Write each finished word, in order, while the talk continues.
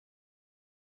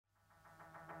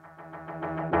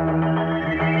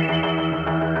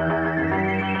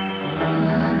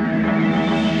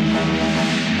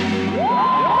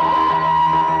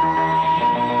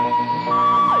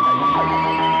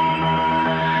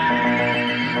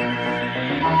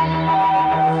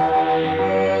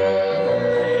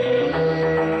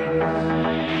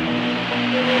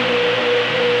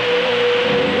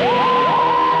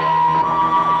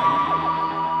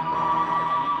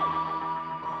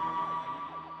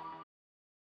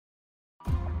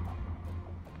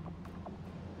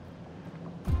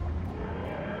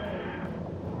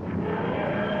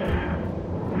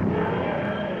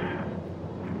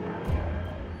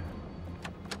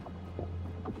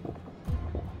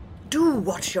Do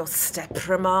watch your step,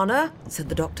 Romana, said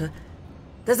the doctor.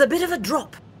 There's a bit of a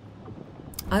drop.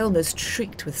 I almost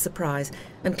shrieked with surprise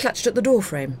and clutched at the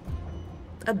doorframe.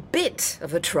 A bit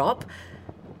of a drop?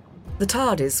 The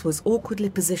TARDIS was awkwardly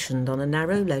positioned on a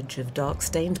narrow ledge of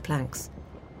dark-stained planks.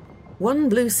 One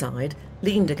blue side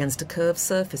leaned against a curved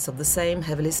surface of the same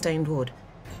heavily stained wood.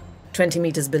 20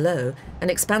 metres below, an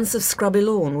expanse of scrubby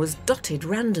lawn was dotted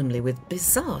randomly with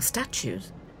bizarre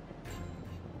statues.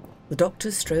 The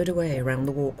doctor strode away around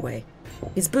the walkway,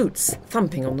 his boots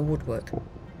thumping on the woodwork.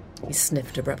 He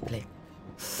sniffed abruptly.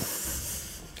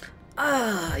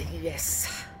 Ah,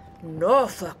 yes.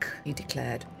 Norfolk, he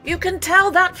declared. You can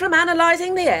tell that from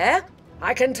analysing the air?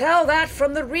 I can tell that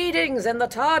from the readings in the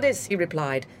TARDIS, he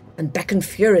replied, and beckoned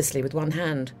furiously with one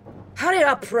hand. Hurry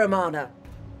up, Romana.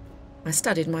 I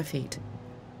studied my feet.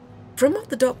 From what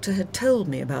the doctor had told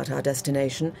me about our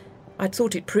destination, I'd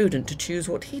thought it prudent to choose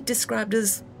what he described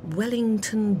as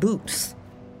Wellington boots.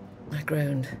 I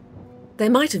groaned. They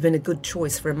might have been a good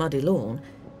choice for a muddy lawn,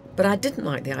 but I didn't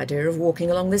like the idea of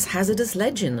walking along this hazardous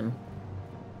ledge in them.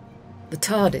 The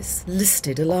TARDIS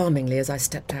listed alarmingly as I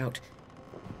stepped out.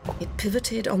 It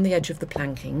pivoted on the edge of the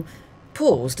planking,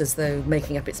 paused as though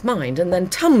making up its mind, and then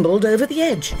tumbled over the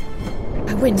edge.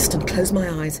 I winced and closed my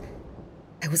eyes.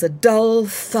 There was a dull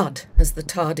thud as the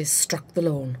TARDIS struck the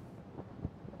lawn.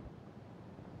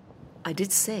 I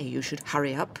did say you should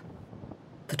hurry up.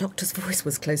 The doctor's voice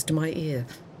was close to my ear.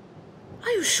 Are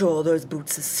you sure those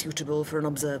boots are suitable for an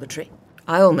observatory?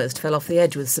 I almost fell off the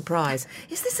edge with surprise.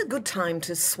 Is this a good time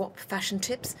to swap fashion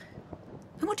tips?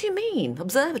 And what do you mean,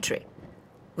 observatory?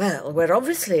 Well, we're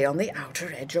obviously on the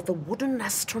outer edge of a wooden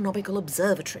astronomical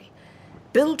observatory,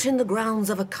 built in the grounds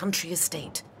of a country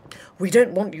estate. We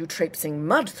don't want you traipsing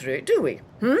mud through it, do we?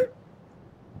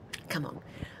 Come on.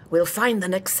 We'll find the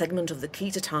next segment of the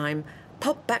key to time,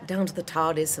 pop back down to the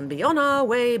TARDIS and be on our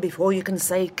way before you can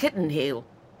say kitten heel.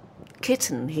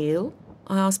 Kitten heel?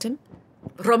 I asked him.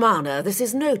 Romana, this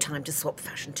is no time to swap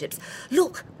fashion tips.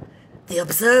 Look, the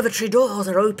observatory doors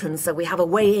are open, so we have a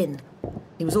way in.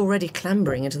 He was already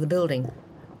clambering into the building.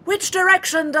 Which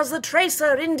direction does the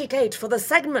tracer indicate for the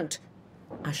segment?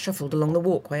 I shuffled along the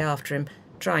walkway after him,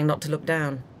 trying not to look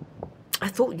down. I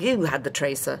thought you had the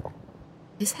tracer.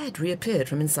 His head reappeared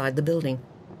from inside the building.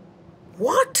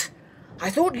 What?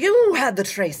 I thought you had the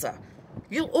tracer.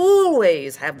 You'll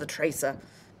always have the tracer.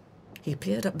 He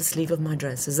peered up the sleeve of my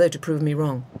dress as though to prove me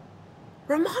wrong.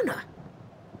 Romana,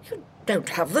 you don't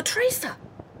have the tracer.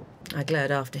 I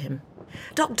glared after him.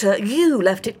 Doctor, you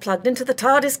left it plugged into the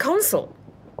TARDIS console.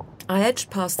 I edged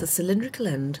past the cylindrical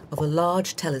end of a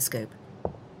large telescope.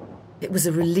 It was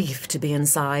a relief to be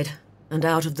inside and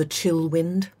out of the chill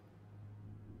wind.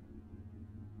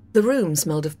 The room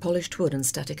smelled of polished wood and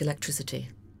static electricity.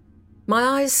 My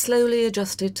eyes slowly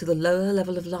adjusted to the lower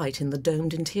level of light in the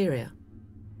domed interior.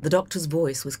 The doctor's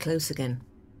voice was close again.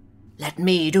 Let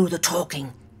me do the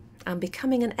talking. I'm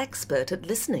becoming an expert at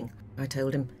listening, I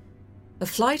told him. A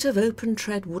flight of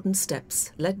open-tread wooden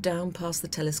steps led down past the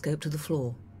telescope to the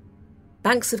floor.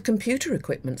 Banks of computer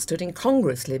equipment stood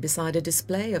incongruously beside a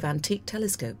display of antique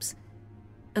telescopes,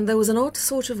 and there was an odd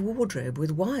sort of wardrobe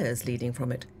with wires leading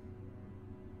from it.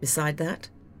 Beside that,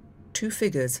 2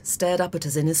 figures stared up at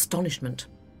us in astonishment.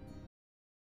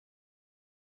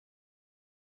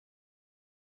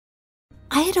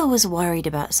 I had always worried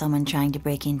about someone trying to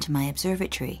break into my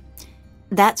observatory.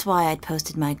 That's why I'd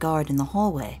posted my guard in the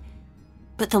hallway.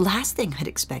 But the last thing I'd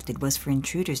expected was for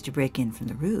intruders to break in from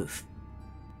the roof.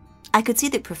 I could see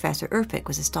that Professor Erpic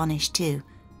was astonished too,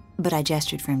 but I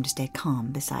gestured for him to stay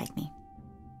calm beside me.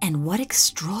 And what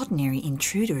extraordinary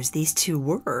intruders these 2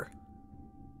 were.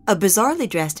 A bizarrely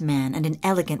dressed man and an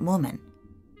elegant woman.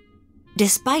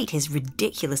 Despite his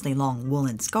ridiculously long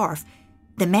woolen scarf,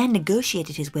 the man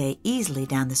negotiated his way easily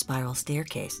down the spiral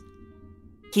staircase.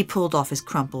 He pulled off his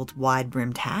crumpled,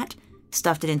 wide-brimmed hat,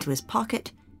 stuffed it into his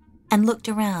pocket, and looked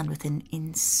around with an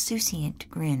insouciant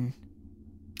grin.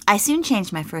 I soon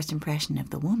changed my first impression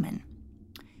of the woman.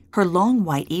 Her long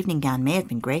white evening gown may have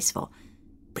been graceful,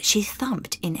 but she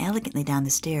thumped inelegantly down the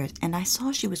stairs, and I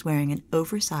saw she was wearing an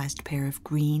oversized pair of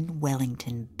green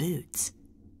Wellington boots.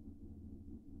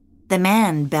 The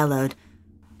man bellowed,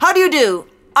 "How do you do?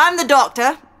 I'm the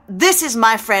doctor. This is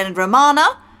my friend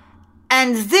Romana,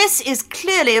 and this is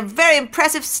clearly a very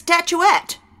impressive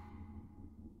statuette."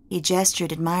 He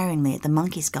gestured admiringly at the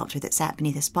monkey sculpture that sat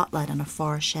beneath a spotlight on a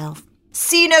far shelf.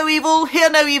 "See no evil, hear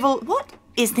no evil." "What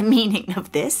is the meaning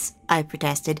of this?" I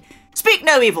protested. "Speak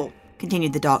no evil,"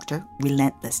 continued the doctor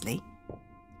relentlessly.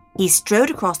 He strode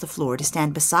across the floor to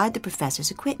stand beside the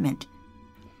professor's equipment.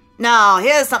 "Now,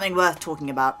 here's something worth talking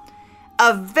about.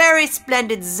 A very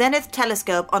splendid zenith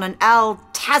telescope on an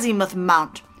altazimuth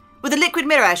mount. With a liquid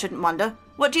mirror, I shouldn't wonder.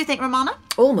 What do you think, Romana?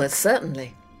 Almost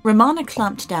certainly. Romana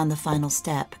clumped down the final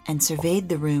step and surveyed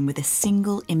the room with a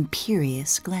single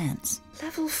imperious glance.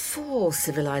 Level 4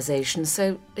 civilization,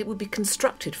 so it would be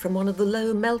constructed from one of the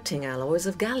low melting alloys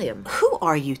of gallium. Who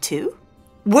are you two?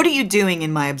 What are you doing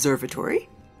in my observatory?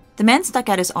 The man stuck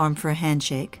out his arm for a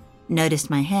handshake, noticed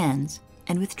my hands,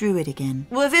 and withdrew it again.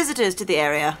 We're visitors to the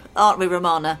area, aren't we,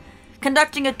 Romana?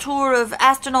 Conducting a tour of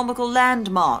astronomical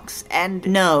landmarks, and...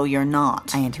 No, you're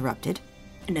not, I interrupted.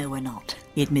 No, we're not,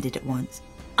 he admitted at once.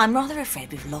 I'm rather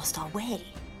afraid we've lost our way.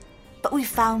 But we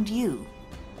found you.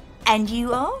 And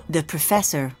you are? The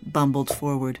professor bumbled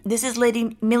forward. This is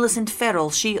Lady Millicent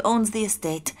Ferril. She owns the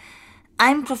estate.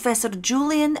 I'm Professor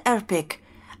Julian Erpic.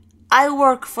 I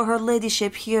work for her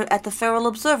ladyship here at the Ferril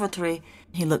Observatory.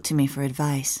 He looked to me for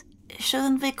advice.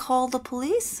 Shouldn't we call the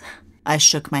police? I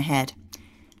shook my head.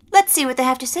 Let's see what they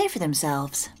have to say for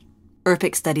themselves.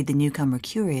 Erpic studied the newcomer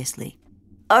curiously.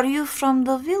 Are you from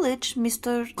the village,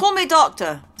 Mr... Call me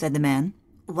Doctor, said the man.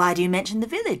 Why do you mention the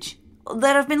village?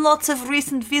 There have been lots of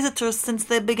recent visitors since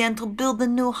they began to build the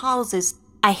new houses.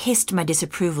 I hissed my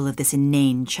disapproval of this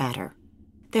inane chatter.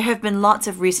 There have been lots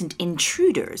of recent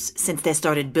intruders since they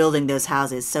started building those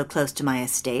houses so close to my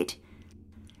estate.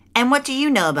 And what do you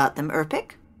know about them,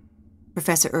 Erpic?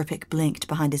 Professor Erpic blinked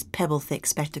behind his pebble-thick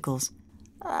spectacles.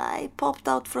 I popped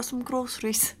out for some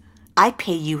groceries. I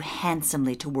pay you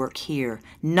handsomely to work here,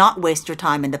 not waste your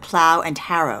time in the plough and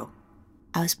harrow.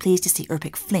 I was pleased to see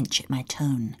Erpic flinch at my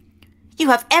tone. You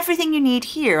have everything you need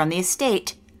here on the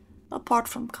estate, apart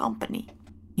from company,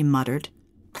 he muttered.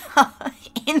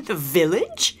 In the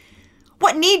village?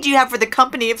 What need do you have for the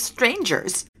company of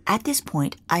strangers? At this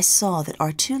point, I saw that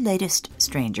our two latest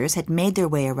strangers had made their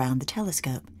way around the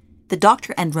telescope. The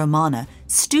Doctor and Romana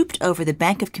stooped over the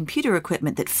bank of computer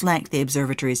equipment that flanked the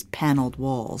observatory's panelled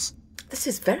walls. This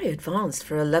is very advanced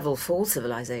for a level 4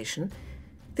 civilization.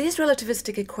 These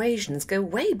relativistic equations go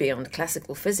way beyond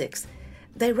classical physics.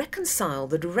 They reconcile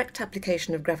the direct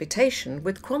application of gravitation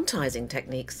with quantizing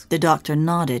techniques. The Doctor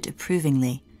nodded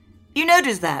approvingly. You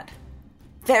noticed that?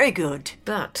 Very good.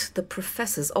 But the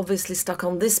professor's obviously stuck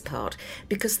on this part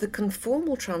because the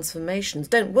conformal transformations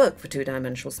don't work for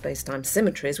two-dimensional space-time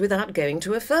symmetries without going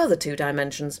to a further 2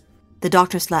 dimensions. The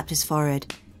Doctor slapped his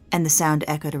forehead, and the sound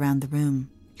echoed around the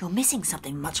room. You're missing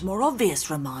something much more obvious,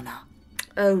 Romana.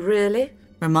 Oh, really?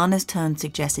 Romana's tone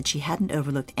suggested she hadn't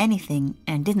overlooked anything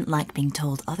and didn't like being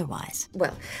told otherwise.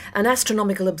 Well, an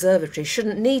astronomical observatory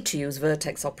shouldn't need to use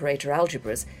vertex operator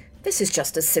algebras. This is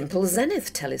just a simple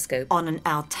zenith telescope. On an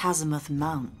altazimuth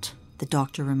mount, the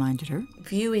Doctor reminded her.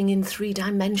 Viewing in 3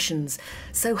 dimensions.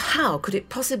 So how could it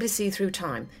possibly see through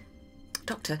time?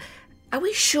 Doctor, are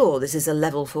we sure this is a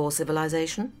level 4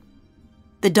 civilization?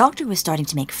 The Doctor was starting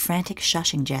to make frantic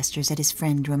shushing gestures at his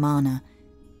friend Romana,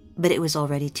 but it was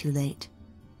already too late.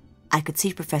 I could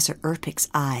see Professor Erpic's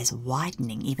eyes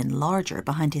widening even larger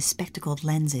behind his spectacled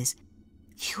lenses.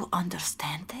 You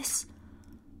understand this?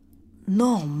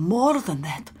 No, more than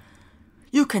that.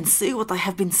 You can see what I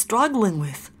have been struggling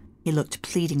with. He looked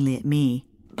pleadingly at me.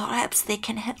 Perhaps they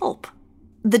can help.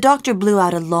 The Doctor blew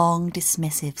out a long,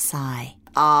 dismissive sigh.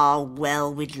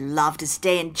 Well, we'd love to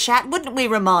stay and chat, wouldn't we,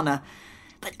 Romana?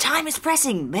 But time is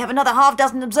pressing. We have another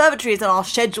 6 observatories on our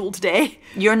schedule today.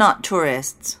 You're not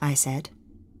tourists, I said.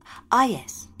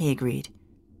 Yes, he agreed.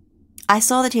 I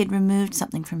saw that he had removed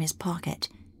something from his pocket,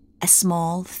 a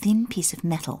small, thin piece of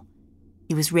metal.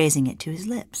 He was raising it to his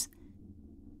lips.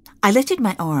 I lifted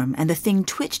my arm, and the thing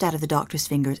twitched out of the Doctor's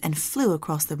fingers and flew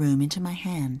across the room into my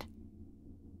hand.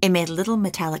 It made a little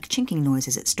metallic chinking noise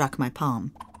as it struck my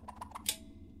palm.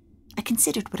 I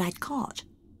considered what I'd caught.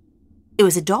 It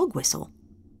was a dog whistle,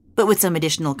 but with some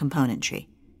additional componentry.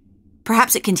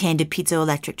 Perhaps it contained a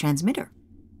piezoelectric transmitter.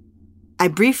 I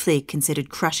briefly considered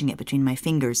crushing it between my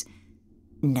fingers.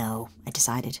 No, I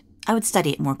decided. I would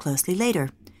study it more closely later.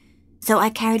 So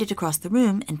I carried it across the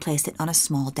room and placed it on a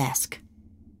small desk.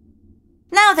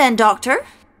 Now then, Doctor,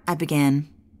 I began.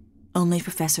 Only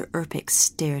Professor Erpic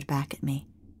stared back at me.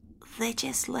 They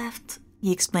just left,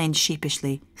 he explained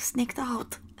sheepishly. Sneaked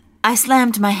out. I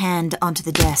slammed my hand onto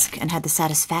the desk and had the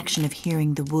satisfaction of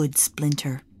hearing the wood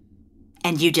splinter.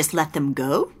 And you just let them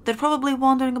go? They're probably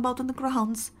wandering about in the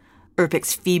grounds.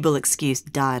 Erpic's feeble excuse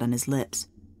died on his lips.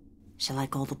 Shall I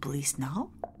call the police now?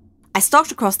 I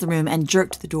stalked across the room and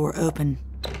jerked the door open.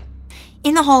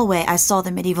 In the hallway, I saw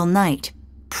the medieval knight,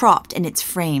 propped in its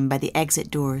frame by the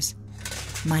exit doors.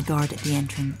 My guard at the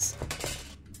entrance.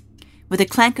 With a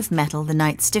clank of metal, the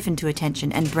knight stiffened to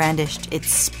attention and brandished its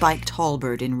spiked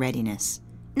halberd in readiness.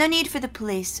 No need for the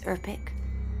police, Erpic.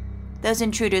 Those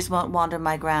intruders won't wander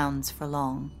my grounds for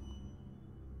long.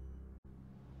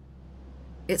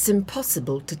 It's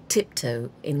impossible to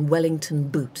tiptoe in Wellington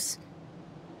boots.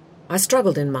 I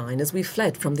struggled in mine as we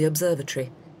fled from the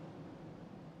observatory.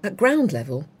 At ground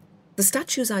level, the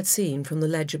statues I'd seen from the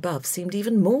ledge above seemed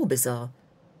even more bizarre.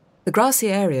 The grassy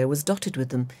area was dotted with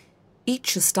them,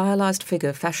 each a stylized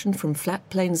figure fashioned from flat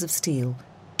planes of steel,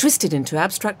 twisted into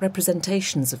abstract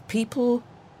representations of people,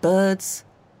 birds,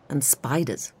 and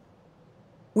spiders.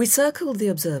 We circled the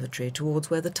observatory towards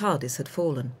where the TARDIS had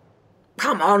fallen.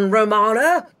 "Come on,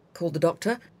 Romana," called the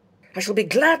Doctor. "I shall be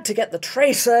glad to get the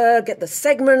tracer, get the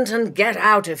segment, and get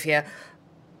out of here."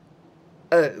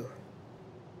 Oh.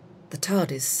 The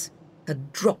TARDIS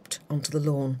had dropped onto the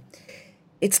lawn.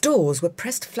 Its doors were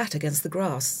pressed flat against the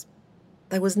grass.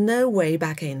 There was no way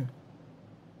back in.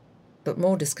 But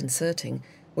more disconcerting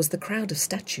was the crowd of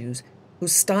statues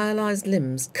whose stylized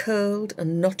limbs curled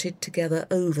and knotted together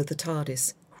over the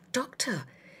TARDIS. "Doctor,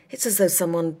 it's as though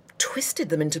someone twisted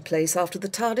them into place after the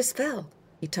TARDIS fell."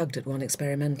 He tugged at one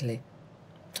experimentally.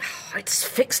 "Oh, it's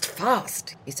fixed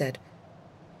fast," he said.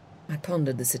 I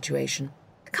pondered the situation.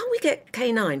 "Can't we get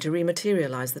K9 to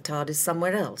rematerialise the TARDIS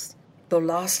somewhere else?" "The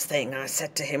last thing I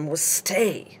said to him was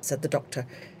stay," said the Doctor.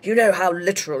 "You know how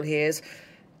literal he is.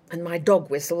 And my dog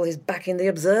whistle is back in the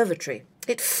observatory.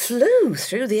 It flew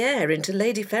through the air into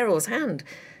Lady Ferril's hand.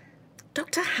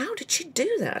 Doctor, how did she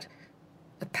do that?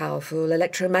 A powerful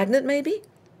electromagnet, maybe?"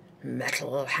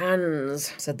 "Metal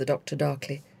hands," said the Doctor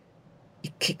darkly.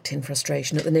 He kicked in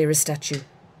frustration at the nearest statue.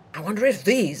 "I wonder if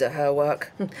these are her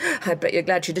work." "I bet you're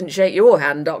glad she didn't shake your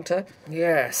hand, Doctor."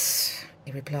 "Yes,"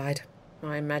 he replied.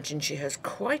 "I imagine she has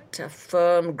quite a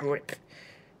firm grip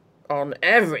on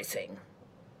everything.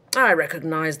 I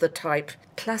recognise the type."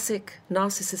 "Classic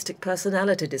narcissistic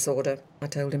personality disorder," I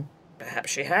told him.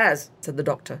 "Perhaps she has," said the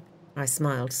Doctor. I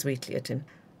smiled sweetly at him.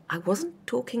 I wasn't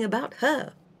talking about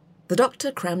her. The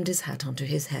Doctor crammed his hat onto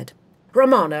his head.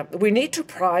 "Romana, we need to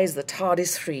prize the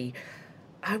TARDIS free.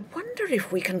 I wonder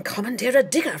if we can commandeer a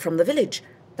digger from the village.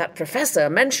 That professor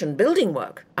mentioned building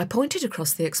work." I pointed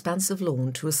across the expanse of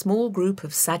lawn to a small group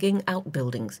of sagging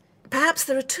outbuildings. "Perhaps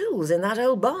there are tools in that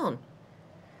old barn."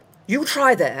 "You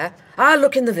try there. I'll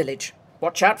look in the village.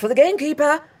 Watch out for the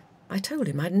gamekeeper." I told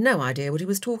him I'd no idea what he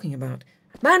was talking about.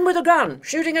 "Man with a gun,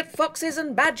 shooting at foxes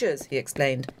and badgers," he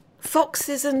explained.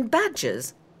 "Foxes and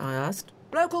badgers?" I asked.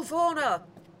 "Local fauna.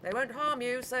 They won't harm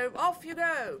you, so off you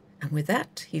go." And with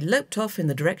that, he loped off in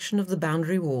the direction of the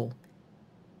boundary wall.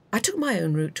 I took my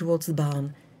own route towards the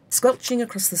barn, squelching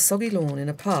across the soggy lawn in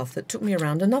a path that took me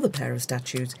around another pair of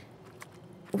statues.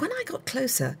 When I got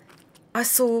closer, I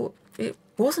saw it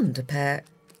wasn't a pair.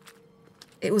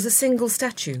 It was a single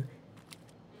statue,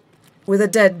 with a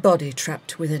dead body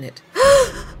trapped within it.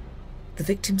 The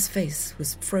victim's face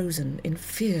was frozen in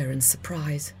fear and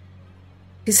surprise.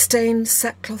 His stained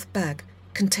sackcloth bag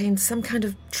contained some kind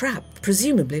of trap,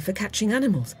 presumably for catching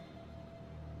animals.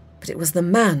 But it was the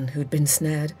man who'd been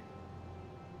snared.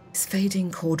 His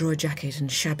fading corduroy jacket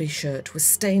and shabby shirt were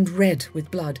stained red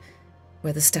with blood,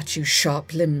 where the statue's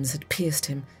sharp limbs had pierced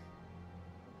him.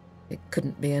 It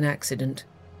couldn't be an accident.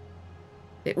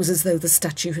 It was as though the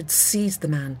statue had seized the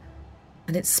man,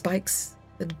 and its spikes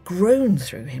had grown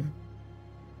through him.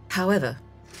 However,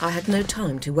 I had no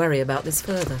time to worry about this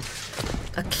further.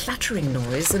 A clattering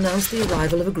noise announced the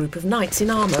arrival of a group of knights in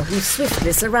armour who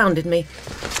swiftly surrounded me.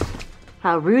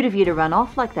 How rude of you to run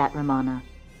off like that, Romana.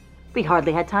 We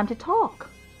hardly had time to talk.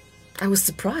 I was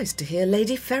surprised to hear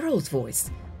Lady Ferril's voice,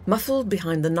 muffled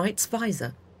behind the knight's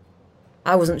visor.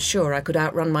 I wasn't sure I could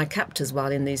outrun my captors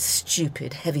while in these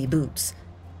stupid, heavy boots.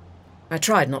 I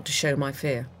tried not to show my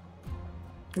fear.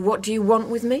 "What do you want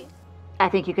with me?" I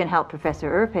think you can help Professor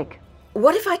Erpic.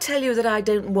 "What if I tell you that I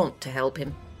don't want to help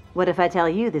him?" What if I tell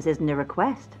you this isn't a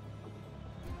request?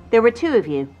 There were two of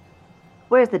you.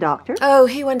 Where's the doctor? Oh,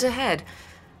 he went ahead.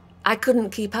 I couldn't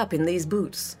keep up in these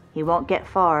boots. He won't get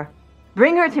far.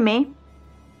 Bring her to me.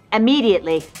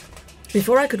 Immediately.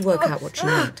 Before I could work out what she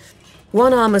meant,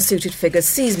 one armour-suited figure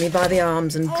seized me by the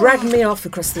arms and dragged me off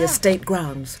across the estate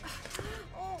grounds.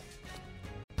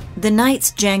 The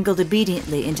knights jangled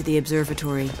obediently into the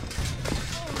observatory.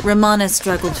 Romana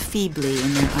struggled feebly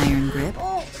in their iron grip.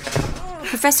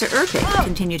 Professor Erpic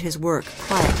continued his work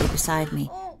quietly beside me,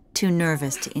 too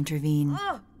nervous to intervene.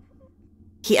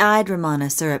 He eyed Romana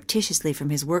surreptitiously from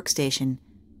his workstation,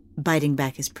 biting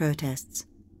back his protests.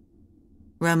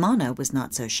 Romana was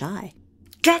not so shy.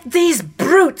 "Get these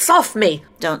brutes off me!"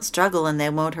 Don't struggle and they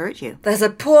won't hurt you. "There's a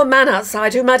poor man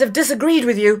outside who might have disagreed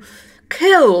with you,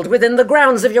 killed within the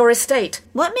grounds of your estate."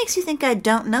 What makes you think I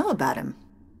don't know about him?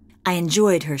 I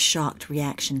enjoyed her shocked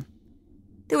reaction.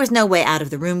 There was no way out of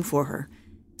the room for her,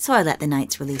 so I let the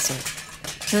knights release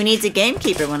her. Who needs a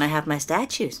gamekeeper when I have my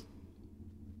statues?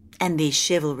 And these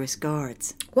chivalrous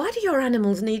guards. Why do your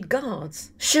animals need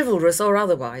guards, chivalrous or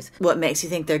otherwise? What makes you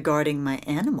think they're guarding my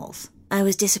animals? I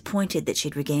was disappointed that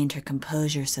she'd regained her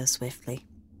composure so swiftly.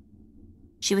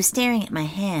 She was staring at my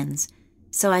hands,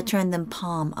 so I turned them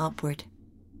palm upward.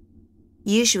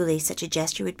 Usually such a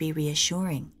gesture would be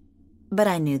reassuring, but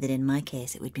I knew that in my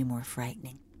case it would be more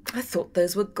frightening. I thought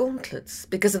those were gauntlets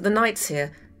because of the knights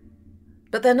here.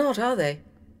 But they're not, are they?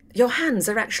 Your hands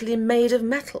are actually made of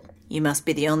metal. You must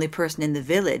be the only person in the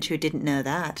village who didn't know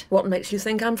that. What makes you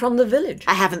think I'm from the village?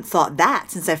 I haven't thought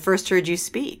that since I first heard you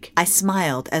speak. I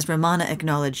smiled as Romana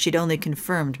acknowledged she'd only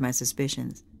confirmed my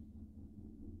suspicions.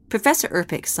 Professor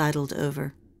Erpic sidled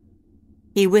over.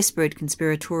 He whispered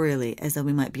conspiratorially as though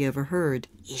we might be overheard.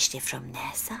 Is she from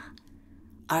NASA?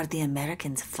 Are the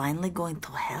Americans finally going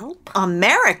to help?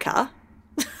 America?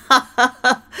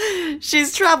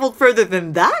 She's traveled further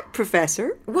than that,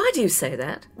 Professor. Why do you say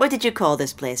that? What did you call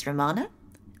this place, Romana?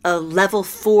 A level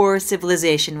 4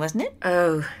 civilization, wasn't it?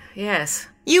 Oh, yes.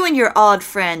 You and your odd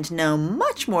friend know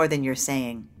much more than you're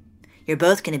saying. You're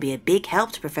both going to be a big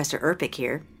help to Professor Erpic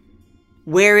here.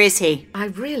 Where is he? I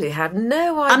really have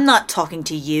no idea. I'm not talking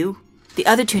to you. The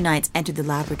other two knights entered the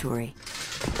laboratory.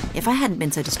 If I hadn't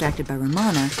been so distracted by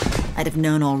Romana, I'd have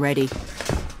known already.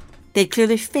 They'd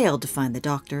clearly failed to find the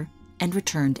doctor and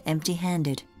returned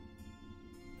empty-handed.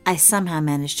 I somehow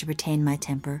managed to retain my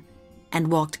temper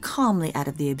and walked calmly out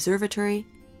of the observatory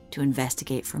to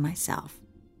investigate for myself.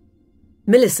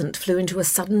 Millicent flew into a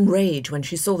sudden rage when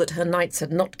she saw that her knights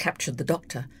had not captured the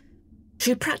doctor.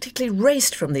 She practically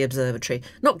raced from the observatory,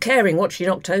 not caring what she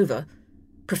knocked over.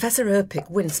 Professor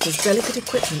Erpic winced as delicate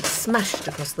equipment smashed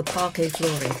across the parquet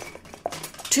flooring.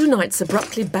 Two knights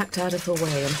abruptly backed out of her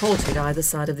way and halted either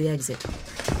side of the exit.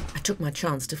 I took my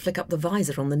chance to flick up the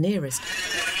visor on the nearest.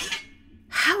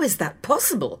 How is that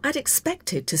possible? I'd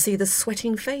expected to see the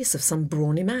sweating face of some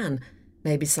brawny man.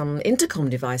 Maybe some intercom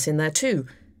device in there too.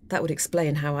 That would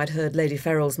explain how I'd heard Lady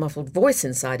Ferril's muffled voice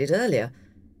inside it earlier.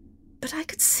 But I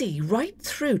could see right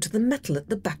through to the metal at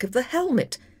the back of the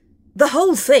helmet. The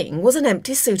whole thing was an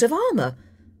empty suit of armour.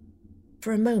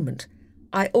 For a moment,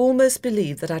 I almost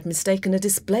believed that I'd mistaken a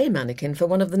display mannequin for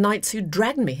one of the knights who'd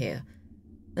dragged me here,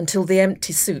 until the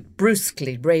empty suit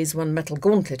brusquely raised one metal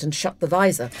gauntlet and shut the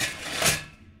visor.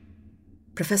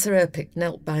 Professor Erpic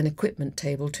knelt by an equipment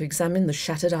table to examine the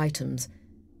shattered items.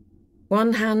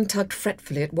 One hand tugged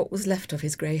fretfully at what was left of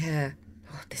his grey hair.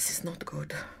 Oh, this is not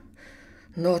good.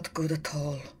 Not good at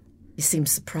all. He seemed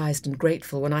surprised and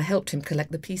grateful when I helped him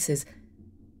collect the pieces.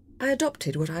 I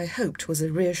adopted what I hoped was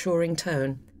a reassuring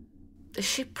tone.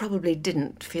 She probably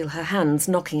didn't feel her hands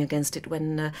knocking against it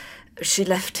when she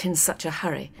left in such a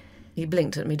hurry. He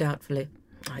blinked at me doubtfully.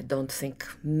 I don't think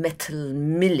Metal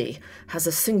Millie has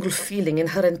a single feeling in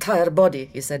her entire body,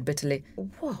 he said bitterly.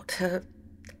 What?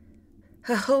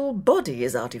 Her whole body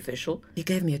is artificial? He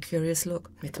gave me a curious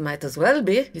look. It might as well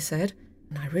be, he said,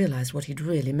 and I realised what he'd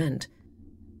really meant.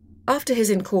 After his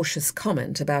incautious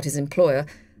comment about his employer,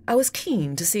 I was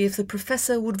keen to see if the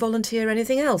professor would volunteer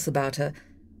anything else about her.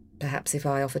 Perhaps if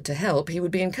I offered to help, he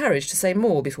would be encouraged to say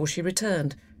more before she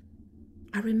returned.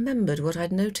 I remembered what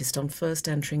I'd noticed on first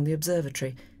entering the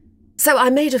observatory. So I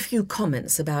made a few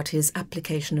comments about his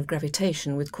application of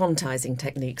gravitation with quantizing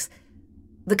techniques,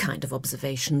 the kind of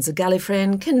observations a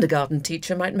Gallifreyan kindergarten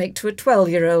teacher might make to a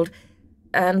 12-year-old,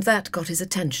 and that got his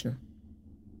attention.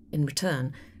 In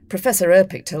return, Professor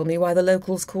Erpic told me why the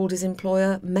locals called his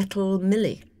employer Metal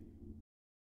Millie.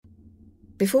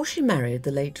 Before she married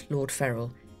the late Lord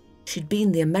Ferril, she'd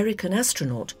been the American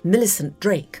astronaut Millicent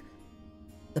Drake.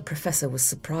 The professor was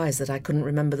surprised that I couldn't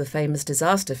remember the famous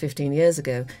disaster 15 years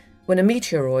ago when a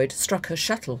meteoroid struck her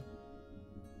shuttle.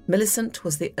 Millicent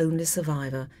was the only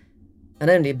survivor, and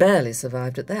only barely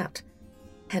survived at that,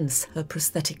 hence her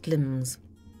prosthetic limbs.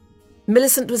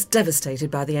 Millicent was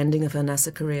devastated by the ending of her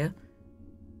NASA career.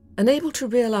 Unable to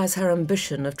realise her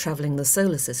ambition of travelling the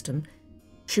solar system,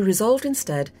 she resolved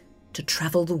instead to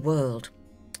travel the world,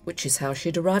 which is how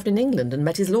she'd arrived in England and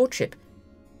met his lordship.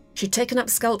 She'd taken up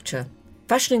sculpture,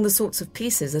 fashioning the sorts of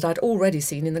pieces that I'd already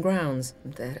seen in the grounds.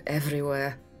 They're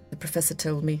everywhere, the professor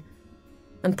told me,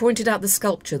 and pointed out the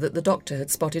sculpture that the doctor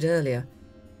had spotted earlier.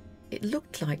 It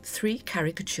looked like 3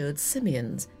 caricatured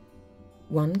simians.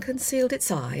 One concealed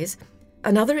its eyes,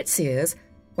 another its ears,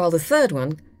 while the third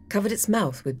one covered its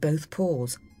mouth with both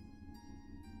paws.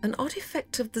 An odd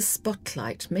effect of the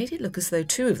spotlight made it look as though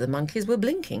 2 of the monkeys were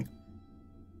blinking.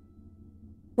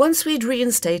 Once we'd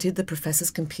reinstated the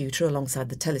professor's computer alongside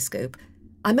the telescope,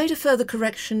 I made a further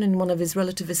correction in one of his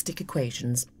relativistic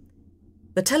equations.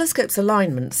 The telescope's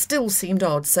alignment still seemed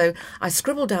odd, so I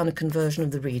scribbled down a conversion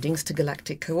of the readings to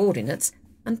galactic coordinates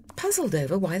and puzzled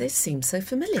over why they seemed so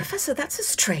familiar. Professor, that's a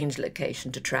strange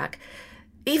location to track.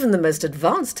 Even the most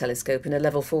advanced telescope in a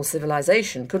level 4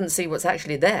 civilization couldn't see what's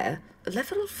actually there.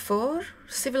 Level 4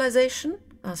 civilization?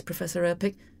 Asked Professor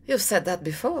Erpic. You've said that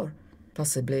before.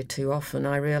 Possibly too often,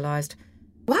 I realised.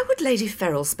 Why would Lady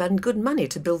Ferril spend good money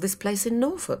to build this place in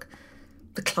Norfolk?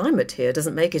 The climate here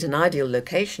doesn't make it an ideal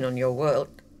location on your world.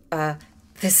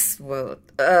 This world.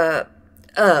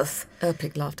 Earth.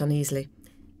 Erpic laughed uneasily.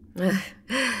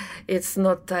 It's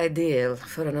not ideal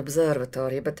for an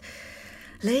observatory, but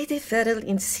Lady Ferril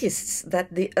insists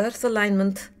that the Earth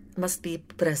alignment must be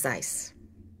precise.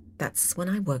 That's when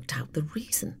I worked out the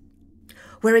reason.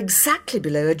 We're exactly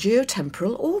below a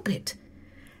geotemporal orbit.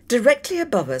 Directly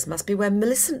above us must be where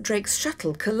Millicent Drake's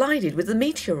shuttle collided with the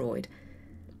meteoroid.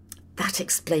 That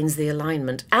explains the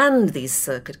alignment and these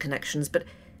circuit connections, but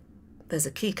there's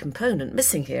a key component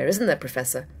missing here, isn't there,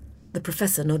 Professor? The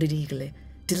Professor nodded eagerly,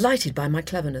 delighted by my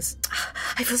cleverness.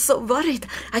 I was so worried.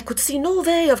 I could see no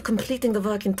way of completing the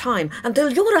work in time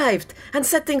until you arrived and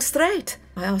set things straight.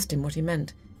 I asked him what he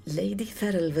meant. Lady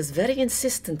Ferril was very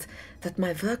insistent that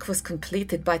my work was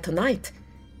completed by tonight.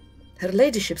 Her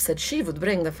ladyship said she would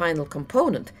bring the final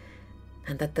component,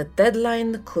 and that the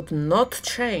deadline could not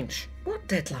change. What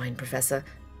deadline, Professor?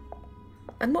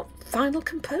 And what final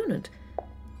component?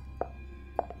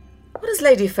 What has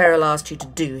Lady Ferril asked you to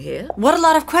do here? What a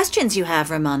lot of questions you have,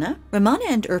 Romana. Romana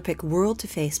and Erpic whirled to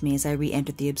face me as I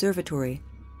re-entered the observatory.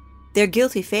 Their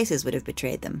guilty faces would have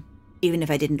betrayed them, even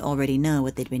if I didn't already know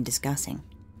what they'd been discussing.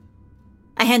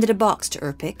 I handed a box to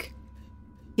Erpic.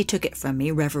 He took it from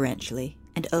me reverentially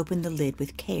and opened the lid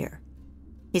with care.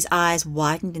 His eyes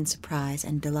widened in surprise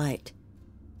and delight.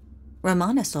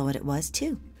 Romana saw what it was,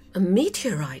 too. A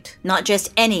meteorite? Not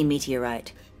just any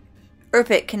meteorite.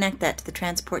 Erpic, connect that to the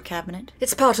transport cabinet.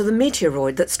 It's part of the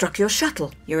meteoroid that struck your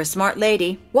shuttle. You're a smart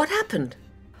lady. What happened?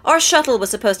 Our shuttle was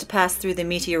supposed to pass through the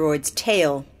meteoroid's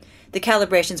tail. The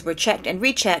calibrations were checked and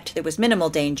rechecked. There was minimal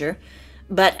danger.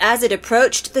 But as it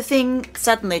approached, the thing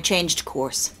suddenly changed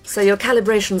course. So your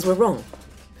calibrations were wrong?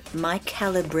 My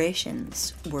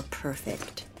calibrations were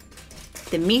perfect.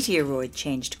 The meteoroid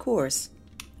changed course.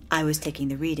 I was taking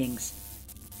the readings.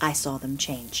 I saw them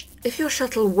change. If your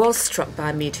shuttle was struck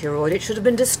by a meteoroid, it should have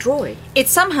been destroyed. It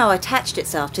somehow attached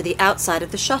itself to the outside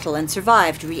of the shuttle and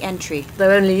survived re-entry.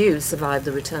 Though only you survived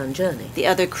the return journey. The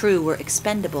other crew were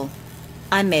expendable.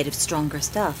 I'm made of stronger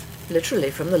stuff.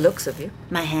 Literally, from the looks of you.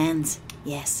 My hands,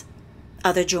 yes.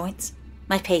 Other joints,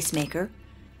 my pacemaker.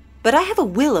 But I have a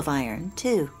will of iron,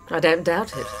 too. I don't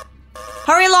doubt it.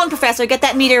 Hurry along, Professor. Get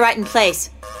that meteorite in place.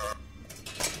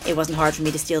 It wasn't hard for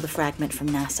me to steal the fragment from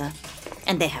NASA.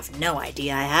 And they have no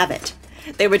idea I have it.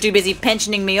 They were too busy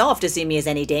pensioning me off to see me as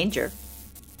any danger.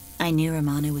 I knew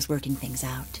Romana was working things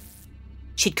out.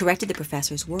 She'd corrected the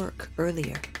professor's work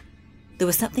earlier. There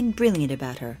was something brilliant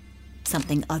about her.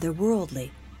 Something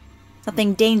otherworldly.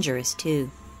 Something dangerous,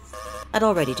 too. I'd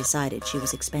already decided she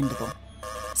was expendable.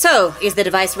 So, is the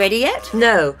device ready yet?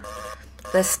 No.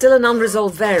 There's still an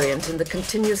unresolved variant in the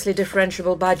continuously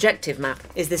differentiable bijective map.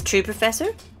 Is this true,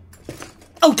 Professor?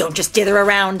 Oh, don't just dither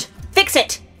around. Fix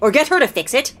it! Or get her to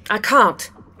fix it. I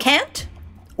can't. Can't?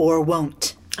 Or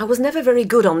won't? I was never very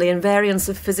good on the invariance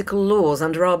of physical laws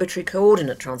under arbitrary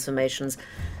coordinate transformations.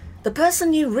 The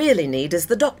person you really need is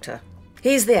the Doctor.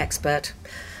 He's the expert.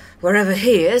 Wherever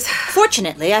he is.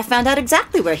 Fortunately, I found out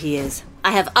exactly where he is.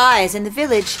 I have eyes in the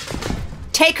village.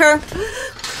 Take her!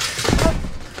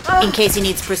 In case he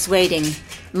needs persuading,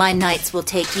 my knights will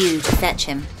take you to fetch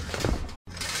him.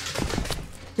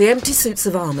 The empty suits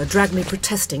of armour dragged me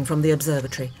protesting from the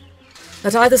observatory.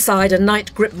 At either side, a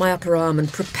knight gripped my upper arm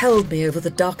and propelled me over the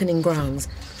darkening grounds,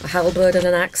 a halberd and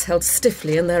an axe held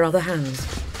stiffly in their other hands.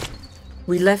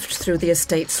 We left through the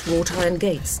estate's wrought-iron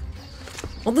gates.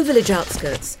 On the village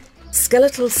outskirts,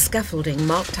 skeletal scaffolding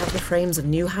marked out the frames of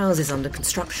new houses under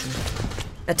construction.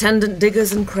 Attendant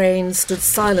diggers and cranes stood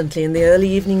silently in the early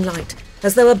evening light,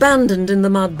 as though abandoned in the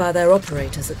mud by their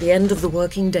operators at the end of the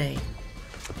working day.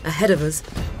 Ahead of us,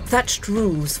 thatched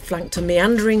roofs flanked a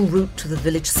meandering route to the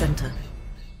village centre.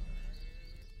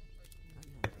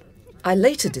 I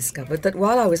later discovered that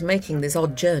while I was making this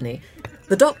odd journey,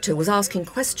 the Doctor was asking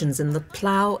questions in the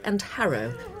Plough and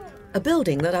Harrow, a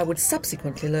building that I would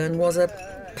subsequently learn was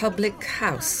a public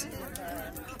house.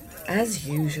 As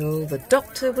usual, the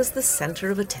Doctor was the centre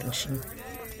of attention.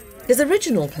 His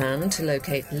original plan to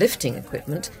locate lifting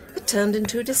equipment had turned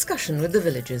into a discussion with the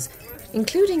villagers,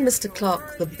 including Mr.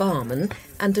 Clark the barman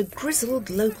and a grizzled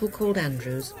local called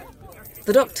Andrews.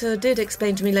 The Doctor did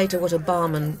explain to me later what a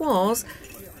barman was,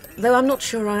 though I'm not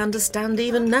sure I understand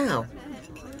even now.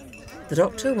 The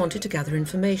doctor wanted to gather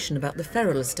information about the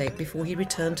Ferril estate before he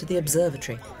returned to the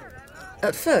observatory.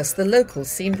 At first, the locals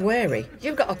seemed wary.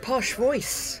 "You've got a posh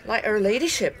voice, like her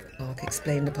ladyship," Clark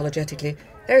explained apologetically.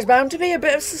 "There's bound to be a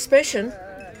bit of suspicion."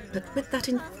 But with that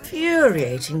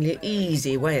infuriatingly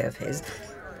easy way of his,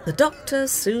 the doctor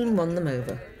soon won them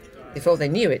over. Before they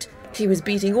knew it, he was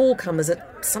beating all comers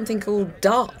at something called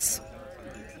darts.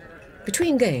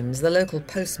 Between games, the local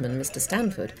postman, Mr.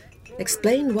 Stanford,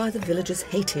 explained why the villagers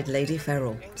hated Lady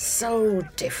Ferril. "So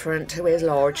different to his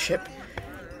lordship.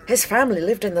 His family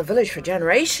lived in the village for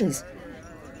generations.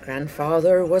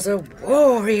 Grandfather was a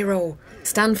war hero."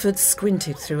 Stanford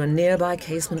squinted through a nearby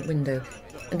casement window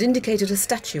and indicated a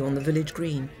statue on the village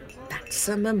green. "That's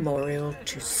a memorial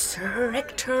to Sir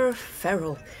Hector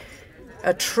Ferril,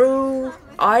 a true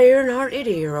iron-hearted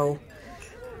hero.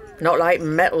 Not like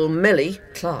Metal Millie."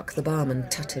 Clark, the barman,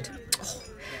 tutted. "Oh,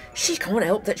 she can't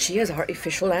help that she has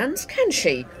artificial hands, can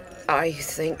she?" "I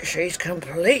think she's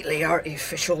completely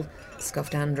artificial,"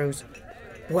 scoffed Andrews.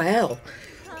 "Well,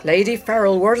 Lady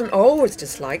Ferril wasn't always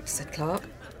disliked," said Clark.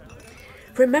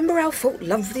 "Remember how folk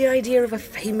loved the idea of a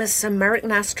famous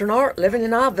American astronaut living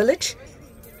in our village?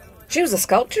 She was a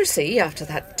sculptor, see, after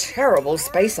that terrible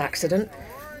space accident.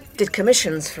 Did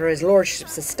commissions for his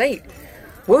lordship's estate.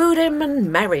 Wooed him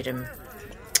and married him.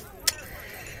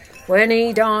 When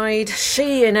he died,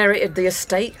 she inherited the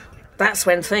estate. That's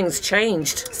when things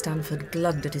changed." Stanford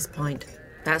glugged at his pint.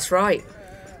 "That's right.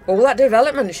 All that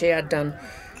development she had done.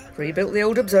 Rebuilt the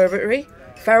old observatory.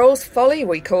 Ferril's Folly,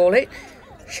 we call it.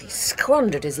 She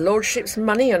squandered his lordship's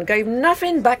money and gave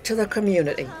nothing back to the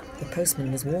community." The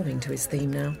postman was warming to his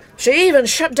theme now. "She even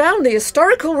shut down the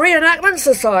Historical Reenactment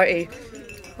Society.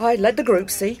 I led the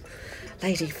group, see?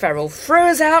 Lady Ferril threw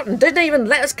us out and didn't even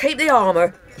let us keep the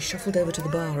armour." He shuffled over to the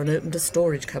bar and opened a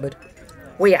storage cupboard.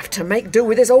 "We have to make do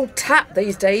with this old tap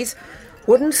these days.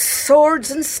 Wooden swords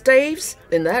and staves.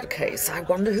 In that case, I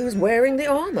wonder who's wearing the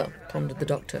armour," pondered the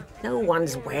doctor. "No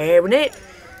one's wearing it.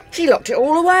 She locked it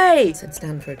all away," said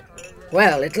Stanford.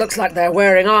 "Well, it looks like they're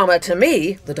wearing armour to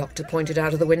me," the doctor pointed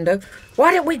out of the window.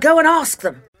 "Why don't we go and ask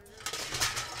them?"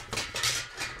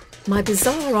 My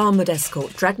bizarre armoured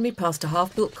escort dragged me past a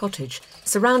half-built cottage,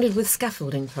 surrounded with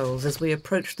scaffolding poles as we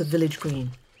approached the village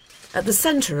green. At the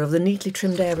centre of the neatly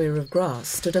trimmed area of grass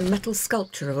stood a metal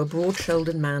sculpture of a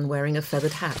broad-shouldered man wearing a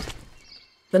feathered hat.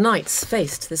 The knights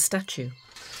faced this statue.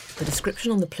 The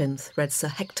description on the plinth read Sir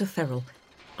Hector Ferril.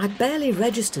 I barely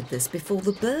registered this before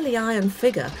the burly iron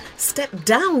figure stepped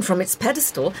down from its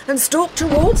pedestal and stalked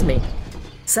towards me.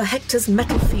 Sir Hector's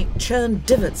metal feet churned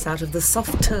divots out of the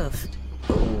soft turf.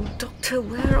 "Oh, Doctor,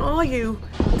 where are you?"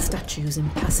 The statue's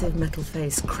impassive metal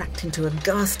face cracked into a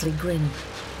ghastly grin,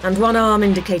 and one arm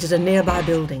indicated a nearby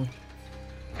building.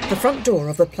 The front door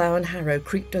of the Plough and Harrow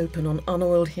creaked open on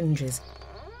unoiled hinges.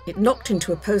 It knocked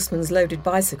into a postman's loaded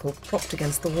bicycle propped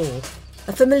against the wall.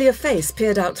 A familiar face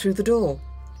peered out through the door.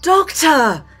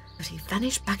 "Doctor!" But he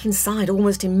vanished back inside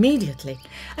almost immediately.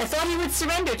 I thought he would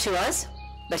surrender to us,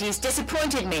 but he's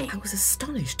disappointed me. I was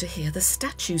astonished to hear the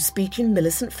statue speak in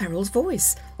Millicent Ferril's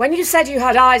voice. "When you said you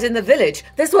had eyes in the village,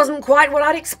 this wasn't quite what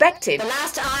I'd expected." The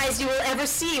last eyes you will ever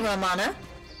see, Romana.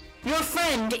 Your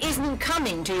friend isn't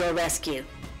coming to your rescue,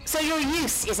 so your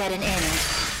use is at an end.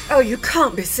 "Oh, you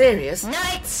can't be serious."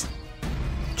 Knights,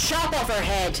 chop off her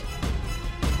head.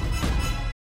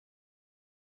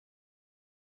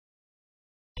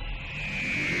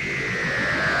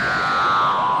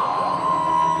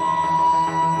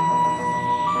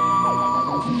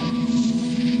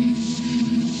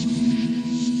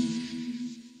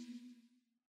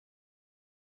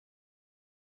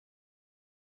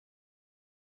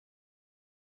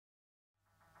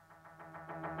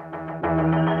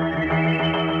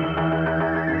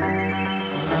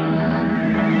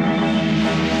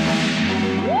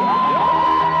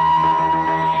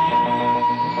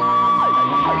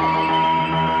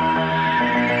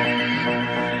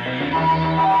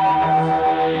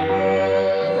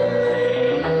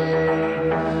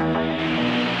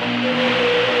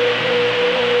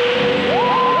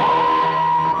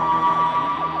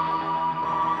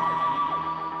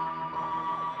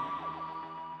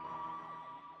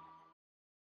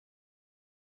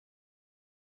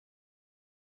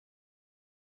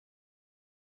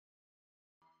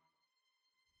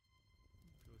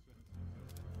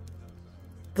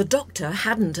 The doctor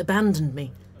hadn't abandoned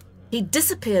me. He'd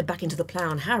disappeared back into the Plough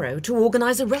and Harrow to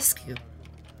organise a rescue.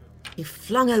 He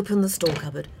flung open the store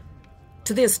cupboard.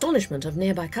 To the astonishment of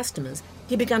nearby customers,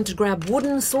 he began to grab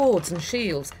wooden swords and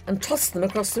shields and toss them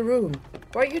across the room.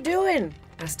 "What are you doing?"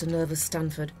 asked a nervous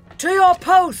Stanford. "To your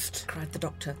post!" cried the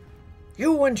doctor.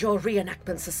 You and your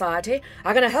reenactment society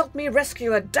are going to help me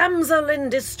rescue a damsel in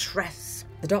distress.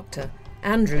 The doctor,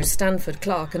 Andrew, Stanford,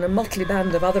 Clark and a motley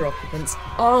band of other occupants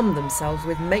armed themselves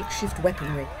with makeshift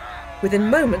weaponry. Within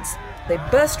moments, they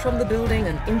burst from the building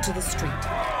and into the street.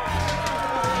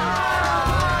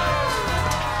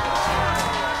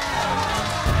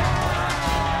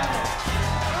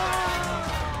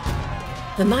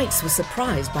 The knights were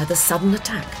surprised by the sudden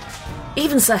attack.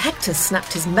 Even Sir Hector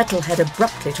snapped his metal head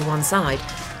abruptly to one side,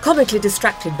 comically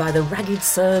distracted by the ragged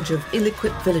surge of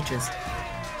ill-equipped villagers.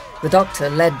 The doctor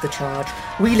led the charge,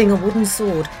 wielding a wooden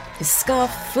sword, his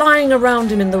scarf flying around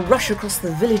him in the rush across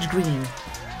the village green.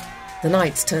 The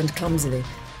knights turned clumsily,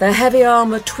 their heavy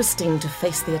armour twisting to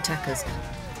face the attackers,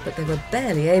 but they were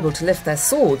barely able to lift their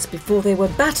swords before they were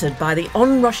battered by the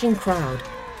onrushing crowd.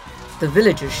 The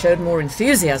villagers showed more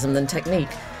enthusiasm than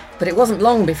technique, but it wasn't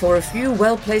long before a few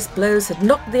well-placed blows had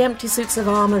knocked the empty suits of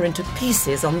armour into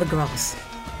pieces on the grass.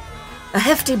 A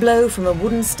hefty blow from a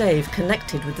wooden stave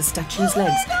connected with the statue's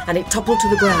legs, and it toppled to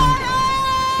the ground.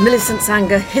 Millicent's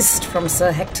anger hissed from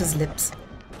Sir Hector's lips.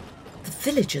 The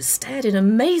villagers stared in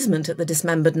amazement at the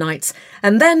dismembered knights,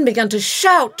 and then began to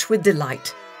shout with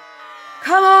delight.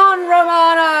 Come on,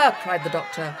 Romana, cried the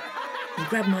doctor. He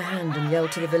grabbed my hand and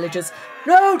yelled to the villagers,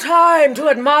 No time to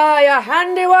admire your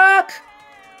handiwork!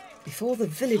 Before the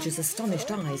villagers'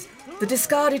 astonished eyes, the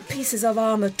discarded pieces of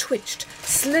armour twitched,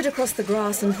 slid across the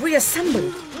grass and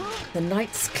reassembled. The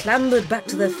knights clambered back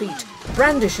to their feet,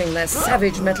 brandishing their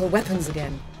savage metal weapons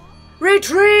again.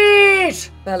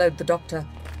 Retreat! Bellowed the doctor.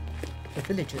 The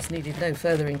villagers needed no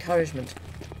further encouragement.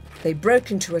 They broke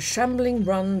into a shambling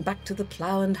run back to the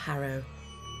plough and harrow.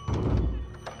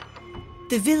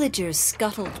 The villagers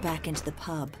scuttled back into the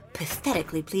pub,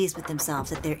 pathetically pleased with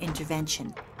themselves at their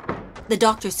intervention. The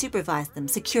doctor supervised them,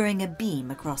 securing a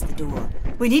beam across the door.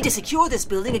 "We need to secure this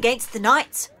building against the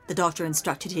knights," the doctor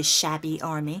instructed his shabby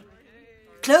army.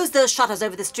 "Close those shutters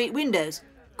over the street windows.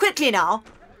 Quickly now!"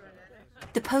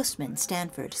 The postman,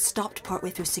 Stanford, stopped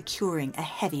partway through securing a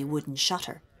heavy wooden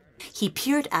shutter. He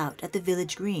peered out at the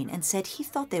village green and said he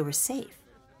thought they were safe.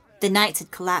 The knights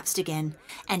had collapsed again,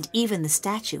 and even the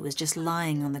statue was just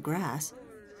lying on the grass.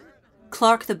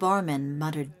 Clark the barman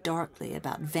muttered darkly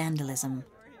about vandalism.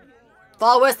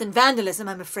 "Far worse than vandalism,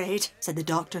 I'm afraid," said the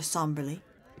doctor somberly.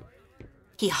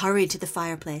 He hurried to the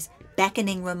fireplace,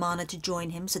 beckoning Romana to join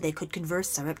him so they could converse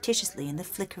surreptitiously in the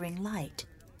flickering light.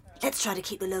 "Let's try to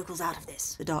keep the locals out of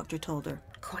this," the doctor told her.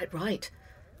 Quite right.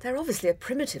 They're obviously a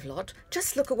primitive lot.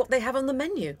 Just look at what they have on the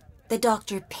menu. The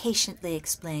doctor patiently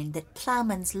explained that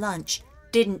ploughman's lunch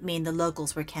didn't mean the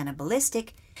locals were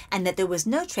cannibalistic, and that there was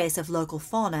no trace of local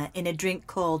fauna in a drink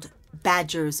called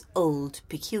Badger's Old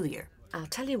Peculiar. I'll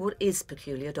tell you what is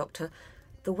peculiar, Doctor.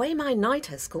 The way my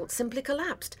night escort simply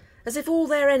collapsed, as if all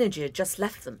their energy had just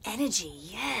left them. "Energy,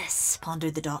 yes,"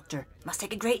 pondered the doctor. "Must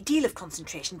take a great deal of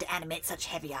concentration to animate such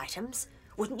heavy items.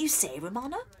 Wouldn't you say,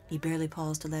 Romana?" He barely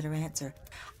paused to let her answer.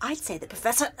 "I'd say that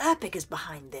Professor Erpic is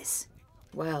behind this."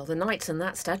 Well, the knights and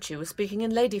that statue were speaking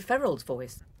in Lady Ferril's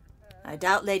voice. "I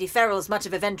doubt Lady Ferril's much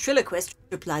of a ventriloquist,"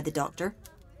 replied the doctor.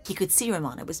 He could see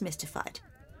Romana was mystified.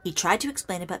 He tried to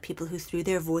explain about people who threw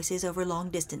their voices over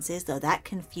long distances, though that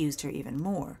confused her even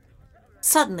more.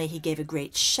 Suddenly he gave a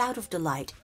great shout of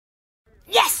delight.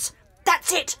 "Yes!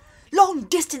 That's it! Long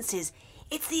distances!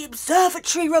 It's the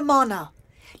observatory, Romana!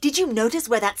 Did you notice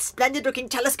where that splendid-looking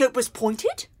telescope was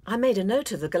pointed?" I made a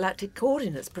note of the galactic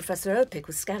coordinates Professor Erpic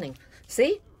was scanning.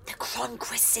 See? "The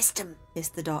Cronquist System,"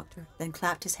 hissed the doctor, then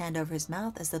clapped his hand over his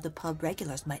mouth as though the pub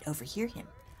regulars might overhear him.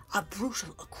 "A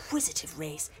brutal, acquisitive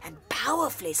race, and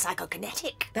powerfully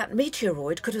psychokinetic." That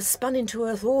meteoroid could have spun into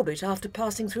Earth orbit after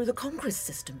passing through the Cronquist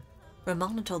System.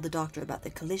 Romana told the doctor about the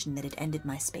collision that had ended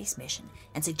my space mission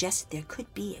and suggested there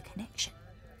could be a connection.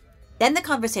 Then the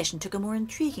conversation took a more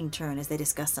intriguing turn as they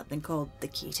discussed something called the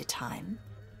key to time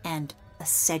and a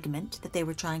segment that they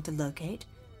were trying to locate.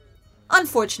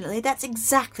 Unfortunately, that's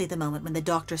exactly the moment when the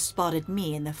doctor spotted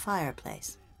me in the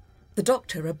fireplace. The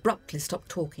doctor abruptly stopped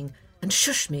talking and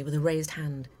shushed me with a raised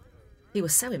hand. He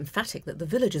was so emphatic that the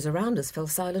villagers around us fell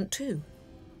silent too.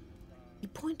 He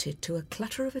pointed to a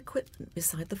clutter of equipment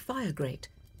beside the fire grate.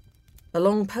 A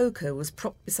long poker was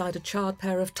propped beside a charred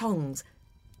pair of tongs.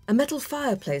 A metal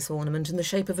fireplace ornament in the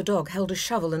shape of a dog held a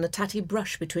shovel and a tatty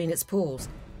brush between its paws.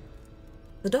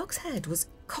 The dog's head was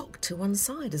cocked to one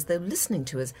side as though listening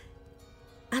to us,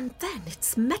 and then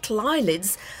its metal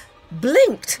eyelids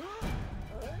blinked.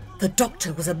 The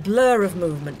doctor was a blur of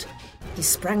movement. He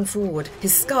sprang forward,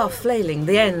 his scarf flailing,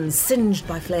 the ends singed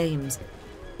by flames.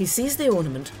 He seized the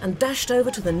ornament and dashed over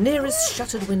to the nearest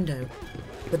shuttered window.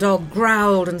 The dog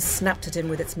growled and snapped at him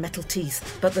with its metal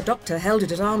teeth, but the doctor held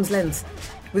it at arm's length.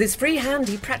 With his free hand,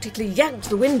 he practically yanked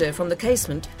the window from the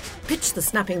casement, pitched the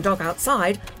snapping dog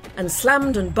outside, and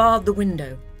slammed and barred the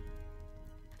window.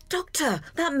 "Doctor,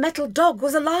 that metal dog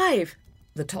was alive!"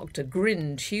 The doctor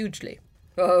grinned hugely.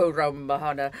 "Oh,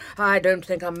 Romana, I don't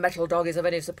think a metal dog is of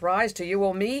any surprise to you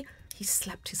or me." He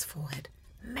slapped his forehead.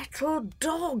 "Metal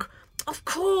dog! Of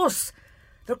course!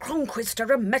 The Cronquist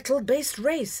are a metal-based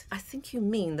race." "I think you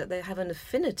mean that they have an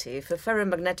affinity for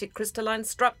ferromagnetic crystalline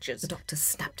structures," the doctor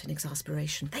snapped in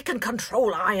exasperation. "They can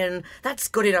control iron. That's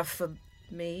good enough for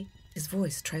me." His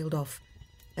voice trailed off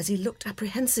as he looked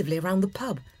apprehensively around the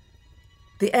pub.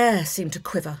 The air seemed to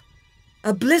quiver.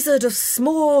 A blizzard of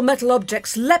small metal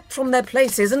objects leapt from their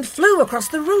places and flew across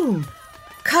the room.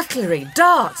 Cutlery,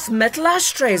 darts, metal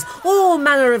ashtrays, all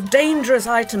manner of dangerous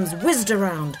items whizzed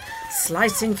around,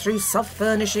 slicing through soft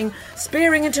furnishing,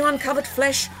 spearing into uncovered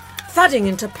flesh, thudding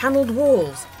into panelled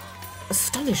walls.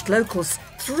 Astonished locals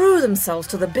threw themselves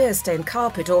to the beer-stained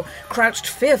carpet or crouched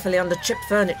fearfully under chipped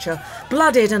furniture,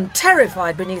 blooded and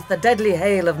terrified beneath the deadly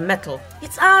hail of metal.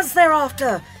 "It's ours they're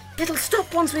after! It'll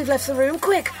stop once we've left the room.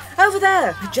 Quick, over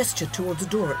there!" I gestured towards a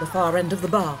door at the far end of the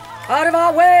bar. "Out of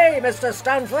our way, Mr.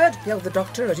 Stanford!" yelled the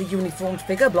doctor at a uniformed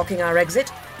figure blocking our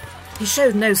exit. He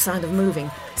showed no sign of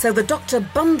moving, so the doctor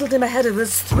bundled him ahead of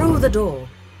us through the door.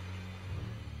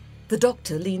 The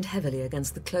doctor leaned heavily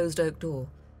against the closed oak door.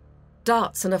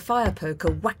 Darts and a fire poker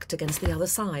whacked against the other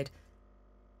side.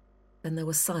 Then there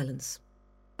was silence,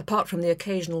 apart from the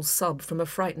occasional sob from a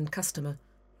frightened customer.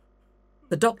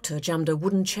 The doctor jammed a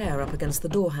wooden chair up against the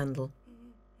door handle.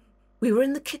 We were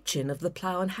in the kitchen of the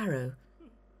Plough and Harrow.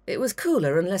 It was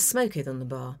cooler and less smoky than the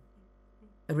bar.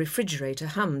 A refrigerator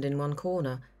hummed in one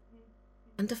corner,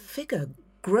 and a figure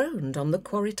groaned on the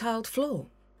quarry-tiled floor.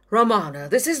 "Romana,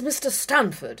 this is Mr.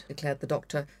 Stanford," declared the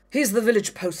doctor. "He's the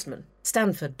village postman."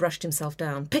 Stanford brushed himself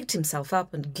down, picked himself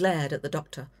up, and glared at the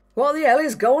doctor. "What the hell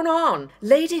is going on?"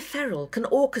 "Lady Ferril can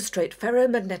orchestrate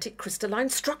ferromagnetic crystalline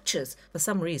structures." For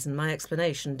some reason, my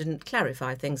explanation didn't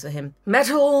clarify things for him.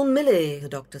 "Metal Millie," the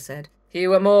doctor said.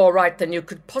 "You were more right than you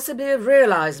could possibly have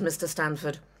realised, Mr.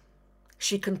 Stanford.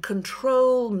 She can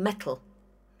control metal.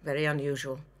 Very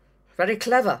unusual. Very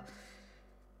clever.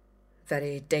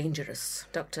 Very dangerous.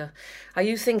 Doctor, are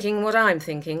you thinking what I'm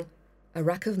thinking?" A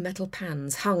rack of metal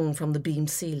pans hung from the beamed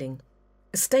ceiling.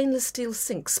 A stainless steel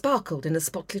sink sparkled in a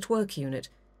spotlit work unit.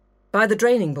 By the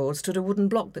draining board stood a wooden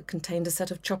block that contained a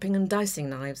set of chopping and dicing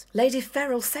knives. Lady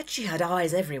Ferril said she had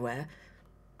eyes everywhere.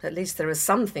 At least there are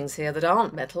some things here that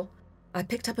aren't metal. I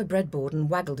picked up a breadboard and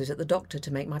waggled it at the doctor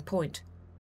to make my point.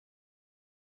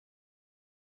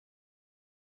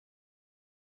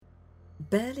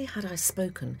 Barely had I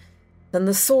spoken than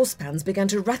the saucepans began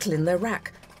to rattle in their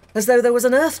rack, as though there was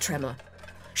an earth tremor.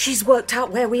 "She's worked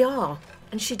out where we are,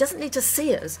 and she doesn't need to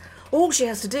see us. All she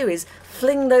has to do is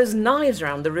fling those knives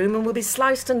around the room and we'll be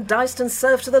sliced and diced and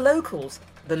served to the locals."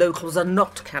 "The locals are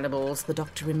not cannibals," the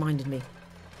doctor reminded me.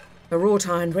 A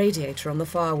wrought-iron radiator on the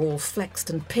far wall flexed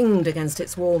and pinged against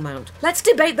its wall mount. "Let's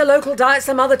debate the local diet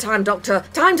some other time, Doctor.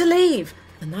 Time to leave!"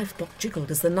 The knife block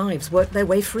jiggled as the knives worked their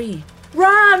way free.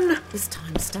 "Run!" This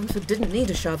time Stanford didn't need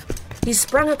a shove. He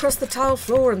sprang across the tile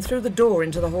floor and through the door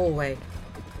into the hallway.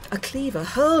 A cleaver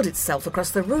hurled itself across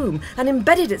the room and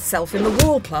embedded itself in the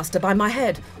wall plaster by my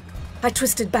head. I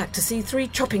twisted back to see 3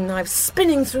 chopping knives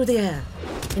spinning through the air.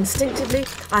 Instinctively,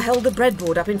 I held the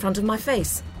breadboard up in front of my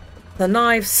face. The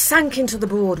knife sank into the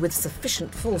board with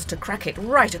sufficient force to crack it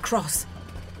right across.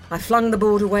 I flung the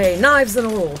board away, knives and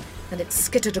all, and it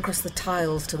skittered across the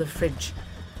tiles to the fridge.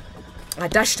 I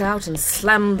dashed out and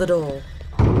slammed the door.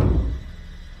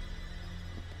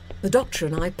 The doctor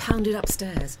and I pounded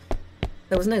upstairs.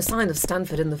 There was no sign of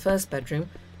Stanford in the first bedroom.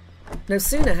 No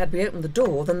sooner had we opened the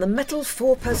door than the metal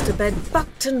 4-poster bed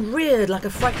bucked and reared like a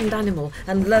frightened animal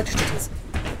and lurched at us.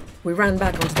 We ran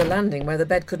back onto the landing where the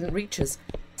bed couldn't reach us.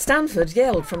 Stanford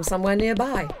yelled from somewhere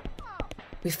nearby.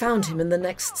 We found him in the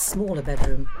next smaller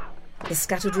bedroom. The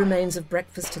scattered remains of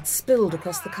breakfast had spilled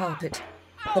across the carpet.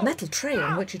 The metal tray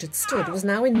on which it had stood was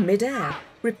now in mid-air,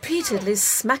 repeatedly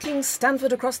smacking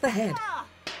Stanford across the head.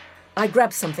 I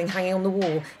grabbed something hanging on the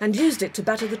wall and used it to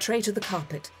batter the tray to the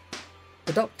carpet.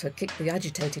 The doctor kicked the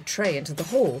agitated tray into the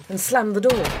hall and slammed the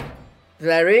door.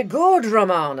 "Very good,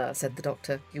 Romana," said the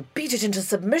doctor. "You beat it into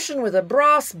submission with a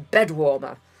brass bed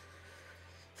warmer."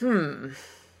 The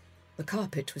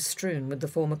carpet was strewn with the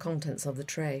former contents of the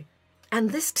tray.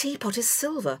 "And this teapot is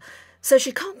silver, so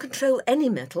she can't control any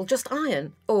metal, just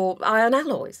iron, or iron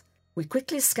alloys." We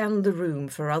quickly scanned the room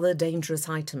for other dangerous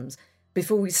items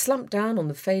before we slumped down on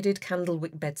the faded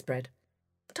candlewick bedspread.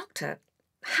 "Doctor,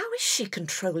 How is she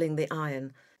controlling the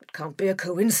iron? It can't be a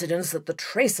coincidence that the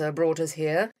tracer brought us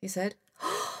here, he said.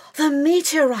 The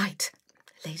meteorite!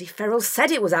 Lady Ferril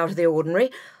said it was out of the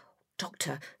ordinary.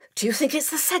 Doctor, do you think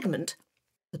it's the segment?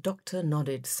 The doctor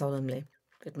nodded solemnly.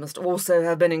 It must also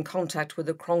have been in contact with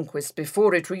the Cronquist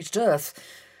before it reached Earth.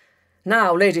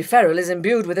 Now Lady Ferril is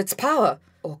imbued with its power,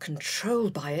 or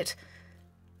controlled by it.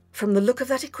 From the look of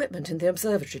that equipment in the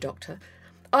observatory, Doctor,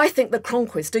 I think the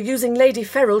Cronquist are using Lady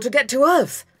Ferril to get to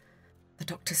Earth. The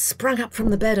doctor sprang up from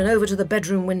the bed and over to the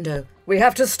bedroom window. We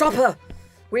have to stop her.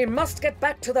 We must get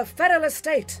back to the Ferril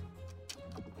estate.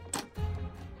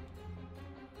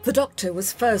 The doctor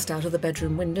was first out of the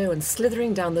bedroom window and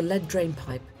slithering down the lead drain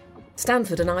pipe.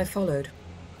 Stanford and I followed.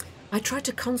 I tried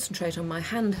to concentrate on my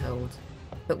handhold,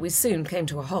 but we soon came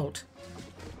to a halt.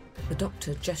 The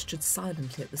doctor gestured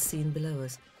silently at the scene below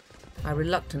us. I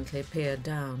reluctantly peered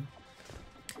down.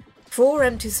 4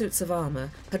 empty suits of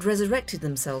armour had resurrected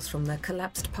themselves from their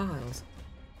collapsed piles.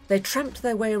 They tramped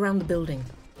their way around the building.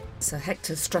 Sir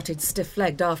Hector strutted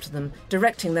stiff-legged after them,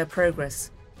 directing their progress.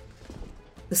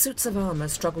 The suits of armour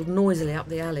struggled noisily up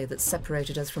the alley that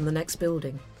separated us from the next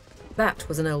building. That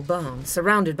was an old barn,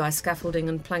 surrounded by scaffolding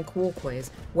and plank walkways,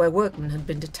 where workmen had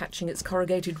been detaching its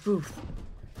corrugated roof.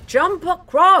 "Jump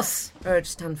across!" urged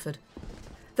Stanford.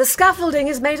 "The scaffolding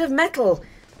is made of metal.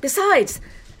 Besides,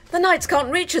 the knights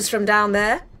can't reach us from down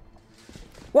there.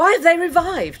 Why have they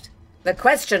revived?" "The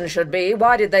question should be,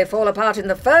 why did they fall apart in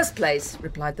the first place?"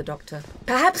 replied the doctor.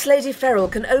 "Perhaps Lady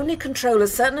Ferril can only control a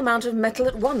certain amount of metal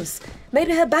at once.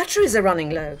 Maybe her batteries are running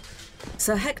low."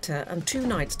 Sir Hector and 2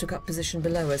 knights took up position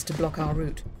below us to block our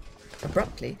route.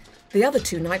 Abruptly, the other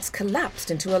 2 knights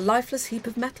collapsed into a lifeless heap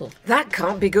of metal. "That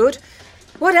can't be good.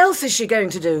 What else is she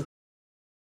going to do?"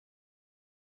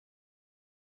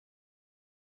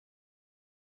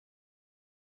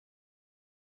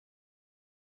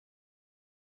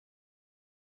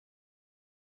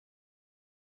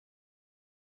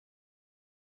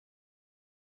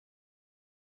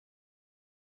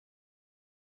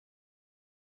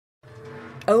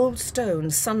 Old stone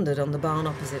sundered on the barn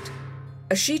opposite.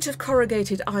 A sheet of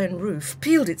corrugated iron roof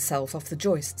peeled itself off the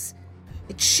joists.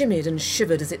 It shimmied and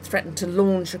shivered as it threatened to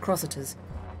launch across at us.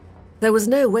 There was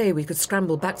no way we could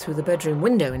scramble back through the bedroom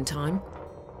window in time.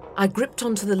 I gripped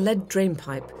onto the lead drain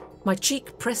pipe, my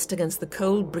cheek pressed against the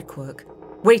cold brickwork,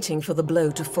 waiting for the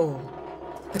blow to fall.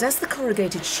 But as the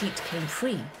corrugated sheet came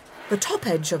free, the top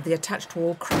edge of the attached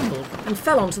wall crumbled and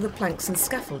fell onto the planks and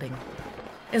scaffolding.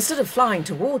 Instead of flying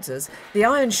towards us, the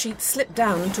iron sheet slipped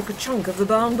down and took a chunk of the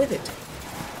barn with it.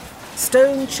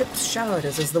 Stone chips showered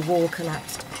us as the wall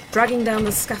collapsed, dragging down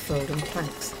the scaffold and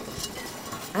planks.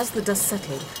 As the dust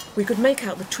settled, we could make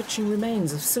out the twitching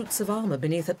remains of suits of armour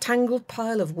beneath a tangled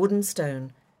pile of wood and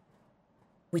stone.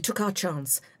 We took our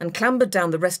chance and clambered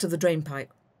down the rest of the drain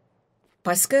pipe.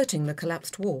 By skirting the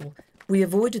collapsed wall, we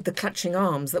avoided the clutching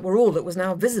arms that were all that was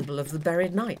now visible of the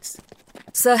buried knights.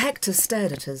 Sir Hector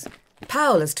stared at us,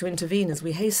 powerless to intervene as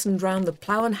we hastened round the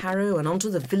plough and harrow and onto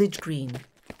the village green.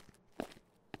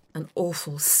 An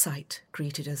awful sight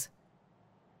greeted us.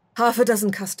 6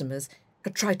 customers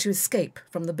had tried to escape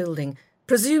from the building,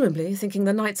 presumably thinking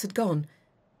the knights had gone.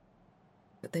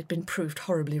 But they'd been proved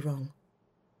horribly wrong.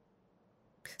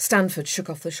 Stanford shook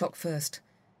off the shock first.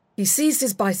 He seized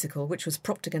his bicycle, which was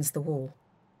propped against the wall.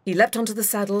 He leapt onto the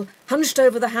saddle, hunched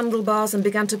over the handlebars and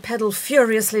began to pedal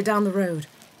furiously down the road.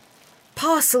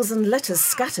 Parcels and letters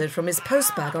scattered from his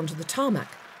postbag onto the tarmac.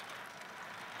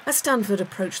 As Stanford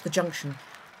approached the junction,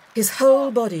 his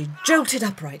whole body jolted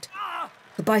upright.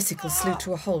 The bicycle slewed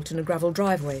to a halt in a gravel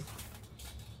driveway.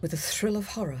 With a thrill of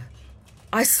horror,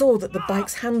 I saw that the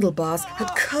bike's handlebars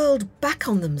had curled back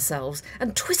on themselves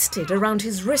and twisted around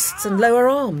his wrists and lower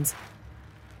arms.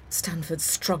 Stanford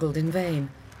struggled in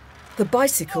vain. The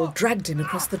bicycle dragged him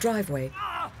across the driveway.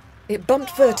 It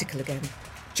bumped vertical again,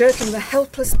 jerking the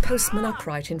helpless postman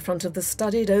upright in front of the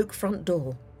studded oak front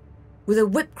door. With a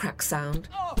whip-crack sound,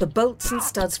 the bolts and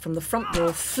studs from the front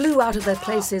door flew out of their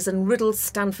places and riddled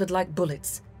Stanford like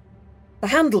bullets. The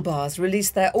handlebars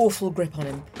released their awful grip on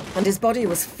him, and his body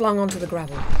was flung onto the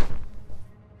gravel.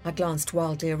 I glanced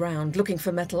wildly around, looking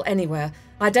for metal anywhere,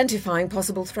 identifying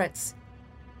possible threats.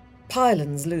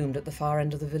 Pylons loomed at the far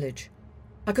end of the village.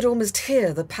 I could almost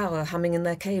hear the power humming in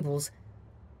their cables.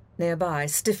 Nearby,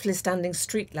 stiffly standing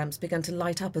street lamps began to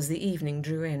light up as the evening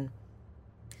drew in.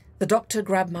 The doctor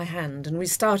grabbed my hand and we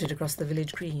started across the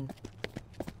village green.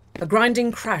 A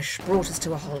grinding crash brought us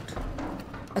to a halt.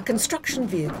 A construction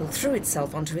vehicle threw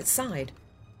itself onto its side.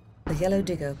 The yellow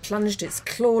digger plunged its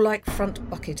claw-like front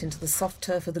bucket into the soft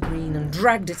turf of the green and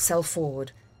dragged itself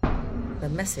forward. The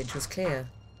message was clear.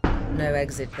 No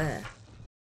exit there.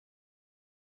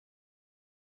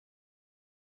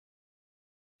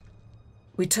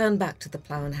 We turned back to the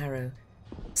Plough and Harrow.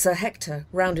 Sir Hector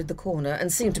rounded the corner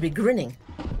and seemed to be grinning.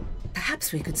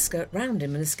 Perhaps we could skirt round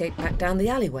him and escape back down the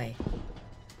alleyway.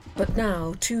 But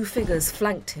now 2 figures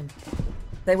flanked him.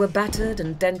 They were battered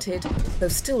and dented, though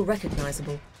still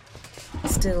recognisable.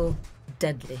 Still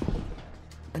deadly.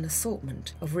 An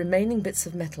assortment of remaining bits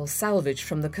of metal salvaged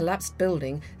from the collapsed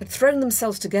building had thrown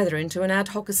themselves together into an ad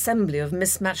hoc assembly of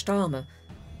mismatched armour.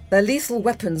 Their lethal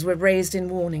weapons were raised in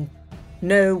warning.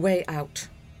 No way out.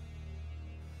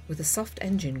 With a soft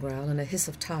engine growl and a hiss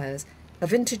of tyres, a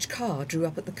vintage car drew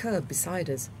up at the curb beside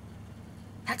us.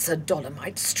 "That's a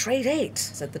Dolomite straight 8,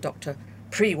 said the doctor.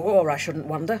 "Pre-war, I shouldn't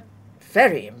wonder.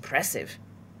 Very impressive."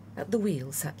 At the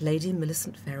wheel sat Lady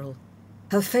Millicent Ferril,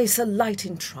 her face alight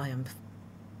in triumph.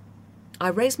 I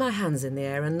raised my hands in the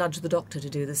air and nudged the doctor to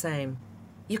do the same.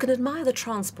 You can admire the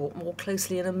transport more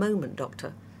closely in a moment,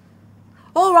 Doctor.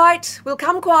 "All right, we'll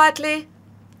come quietly.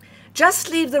 Just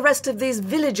leave the rest of these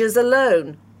villagers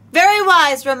alone." Very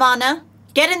wise, Romana.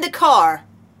 Get in the car.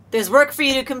 There's work for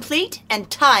you to complete, and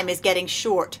time is getting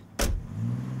short.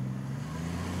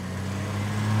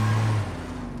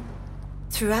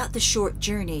 Throughout the short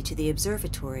journey to the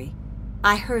observatory,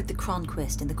 I heard the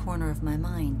Cronquist in the corner of my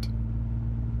mind.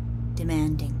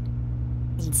 Demanding,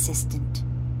 insistent,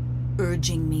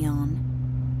 urging me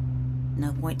on.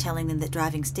 No point telling them that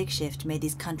driving stick shift made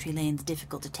these country lanes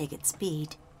difficult to take at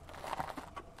speed.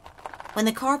 When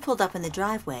the car pulled up in the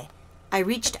driveway, I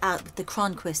reached out with the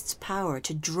Cronquist's power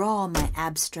to draw my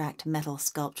abstract metal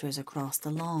sculptures across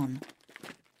the lawn.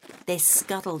 They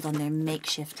scuttled on their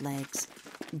makeshift legs,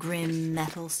 grim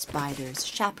metal spiders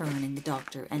chaperoning the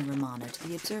Doctor and Romana to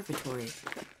the observatory.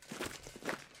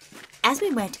 As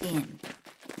we went in,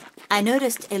 I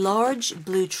noticed a large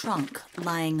blue trunk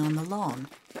lying on the lawn.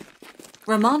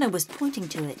 Romana was pointing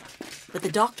to it, but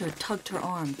the Doctor tugged her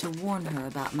arm to warn her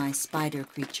about my spider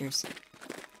creatures.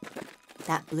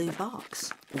 That blue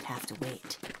box would have to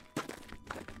wait.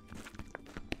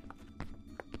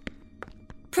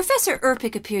 Professor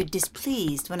Erpic appeared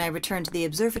displeased when I returned to the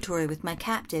observatory with my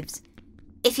captives.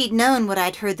 If he'd known what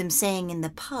I'd heard them saying in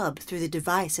the pub through the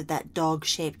device of that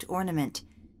dog-shaped ornament,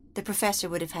 the professor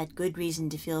would have had good reason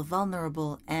to feel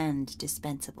vulnerable and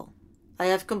dispensable. "I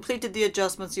have completed the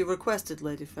adjustments you requested,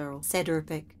 Lady Ferril," said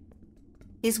Erpic.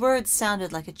 His words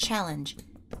sounded like a challenge,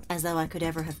 as though I could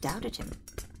ever have doubted him.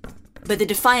 But the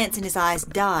defiance in his eyes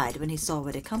died when he saw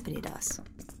what accompanied us.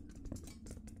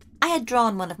 I had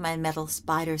drawn one of my metal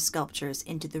spider sculptures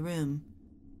into the room.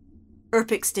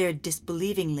 Erpic stared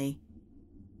disbelievingly,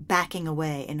 backing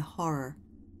away in horror.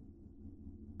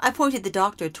 I pointed the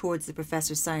Doctor towards the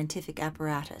professor's scientific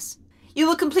apparatus. "You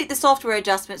will complete the software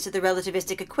adjustments to the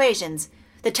relativistic equations.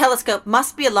 The telescope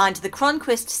must be aligned to the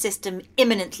Cronquist system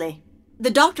imminently." The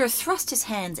Doctor thrust his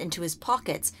hands into his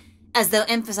pockets, as though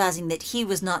emphasizing that he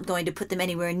was not going to put them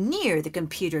anywhere near the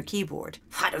computer keyboard.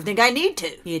 "I don't think I need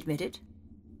to," he admitted.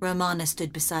 Romana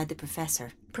stood beside the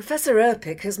professor. "Professor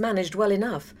Erpic has managed well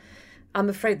enough. I'm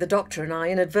afraid the Doctor and I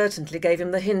inadvertently gave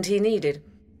him the hint he needed."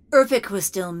 Erpic was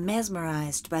still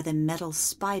mesmerized by the metal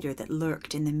spider that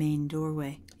lurked in the main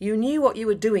doorway. "You knew what you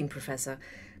were doing, Professor,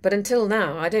 but until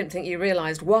now I don't think you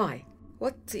realized why."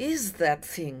 "What is that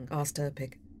thing?" asked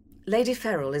Erpic. "Lady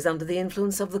Ferril is under the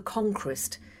influence of the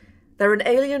Cronquist. They're an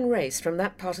alien race from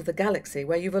that part of the galaxy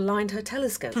where you've aligned her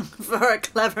telescope." For a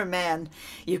clever man,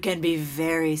 you can be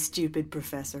very stupid,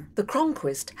 Professor. "The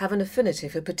Cronquist have an affinity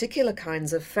for particular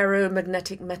kinds of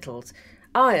ferromagnetic metals,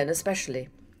 iron especially.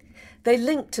 They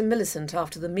linked to Millicent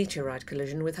after the meteorite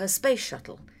collision with her space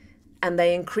shuttle, and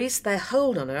they increased their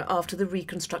hold on her after the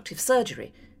reconstructive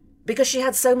surgery, because she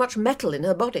had so much metal in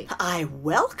her body." I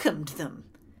welcomed them.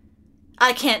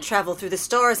 I can't travel through the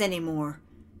stars anymore,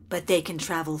 but they can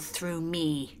travel through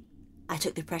me. I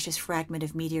took the precious fragment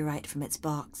of meteorite from its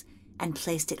box and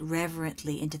placed it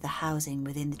reverently into the housing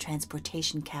within the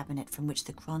transportation cabinet from which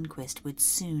the Cronquist would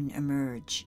soon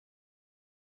emerge.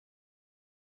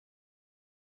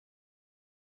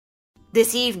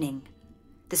 This evening,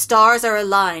 the stars are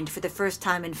aligned for the first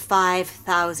time in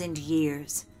 5,000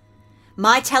 years.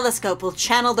 My telescope will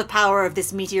channel the power of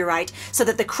this meteorite so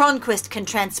that the Cronquist can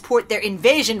transport their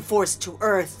invasion force to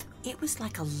Earth. It was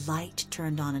like a light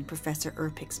turned on in Professor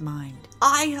Erpic's mind.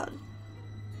 "Iron,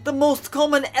 the most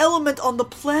common element on the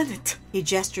planet." He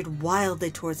gestured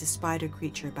wildly towards the spider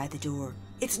creature by the door.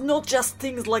 "It's not just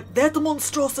things like that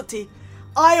monstrosity.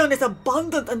 Iron is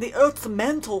abundant in the Earth's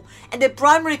mantle and a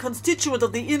primary constituent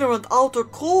of the inner and outer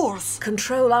cores."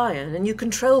 "Control iron and you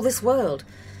control this world.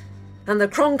 And the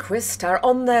Cronquist are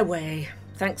on their way,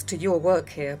 thanks to your work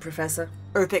here, Professor."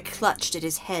 Erpic clutched at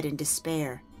his head in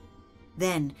despair.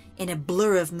 Then, in a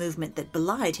blur of movement that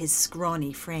belied his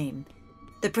scrawny frame,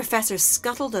 The professor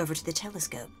scuttled over to the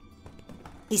telescope.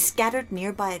 He scattered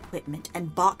nearby equipment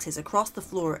and boxes across the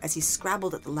floor as he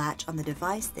scrabbled at the latch on the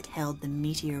device that held the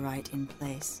meteorite in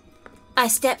place. I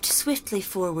stepped swiftly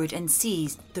forward and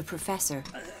seized the professor,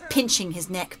 pinching his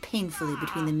neck painfully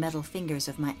between the metal fingers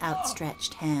of my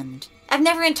outstretched hand. I've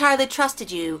never entirely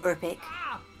trusted you, Urpik.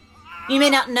 You may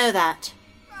not know that,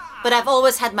 but I've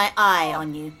always had my eye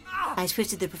on you. I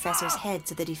twisted the professor's head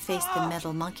so that he faced the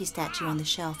metal monkey statue on the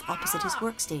shelf opposite his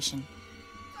workstation.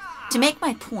 To make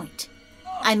my point,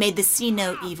 I made the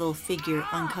see-no-evil figure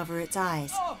uncover its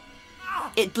eyes.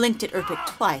 It blinked at Urpik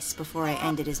twice before I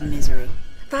ended his misery.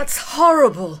 That's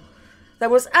horrible. There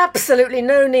was absolutely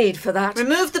no need for that.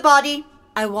 Remove the body!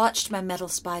 I watched my metal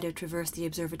spider traverse the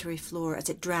observatory floor as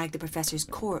it dragged the professor's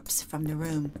corpse from the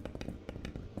room.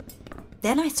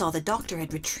 Then I saw the doctor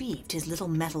had retrieved his little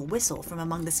metal whistle from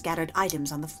among the scattered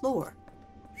items on the floor.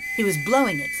 He was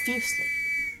blowing it fiercely.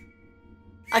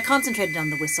 I concentrated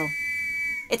on the whistle.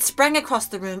 It sprang across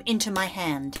the room into my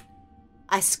hand.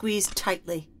 I squeezed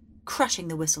tightly, crushing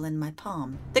the whistle in my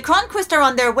palm. The Cronquist are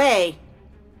on their way,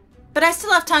 but I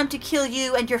still have time to kill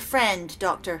you and your friend,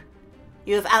 Doctor.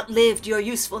 You have outlived your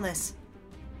usefulness.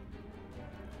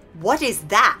 What is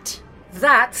that?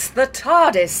 That's the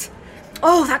TARDIS.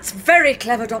 Oh, that's very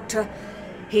clever, Doctor.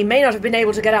 He may not have been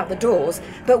able to get out the doors,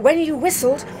 but when you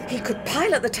whistled, he could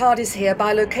pilot the TARDIS here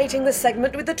by locating the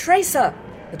segment with the tracer.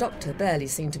 The Doctor barely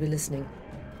seemed to be listening.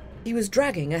 He was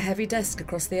dragging a heavy desk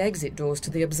across the exit doors to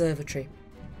the observatory.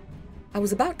 I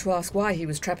was about to ask why he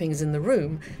was trapping us in the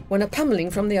room when a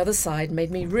pummeling from the other side made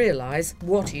me realise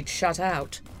what he'd shut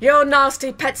out. Your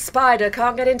nasty pet spider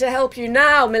can't get in to help you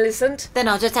now, Millicent. Then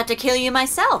I'll just have to kill you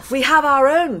myself. We have our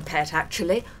own pet,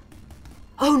 actually.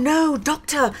 Oh no,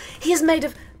 Doctor, he is made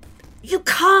of... You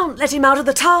can't let him out of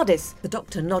the TARDIS. The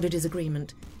Doctor nodded his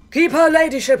agreement. Keep her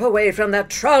ladyship away from that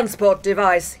transport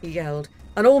device, he yelled,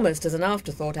 and almost as an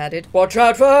afterthought added, watch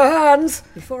out for her hands!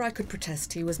 Before I could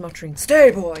protest, he was muttering, stay,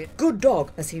 boy, good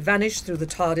dog, as he vanished through the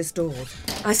TARDIS doors.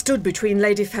 I stood between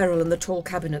Lady Ferril and the tall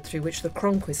cabinet through which the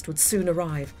Cronquist would soon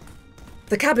arrive.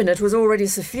 The cabinet was already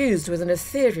suffused with an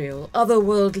ethereal,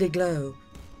 otherworldly glow.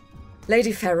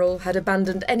 Lady Ferril had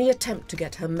abandoned any attempt to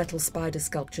get her metal spider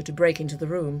sculpture to break into the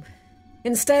room.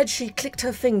 Instead, she clicked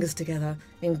her fingers together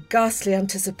in ghastly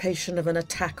anticipation of an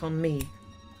attack on me.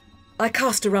 I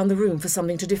cast around the room for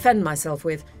something to defend myself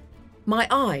with. My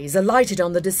eyes alighted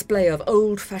on the display of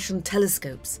old-fashioned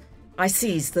telescopes. I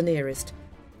seized the nearest.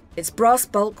 Its brass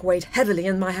bulk weighed heavily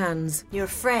in my hands. Your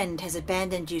friend has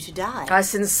abandoned you to die. I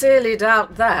sincerely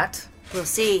doubt that. We'll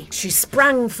see. She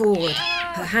sprang forward,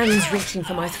 her hands reaching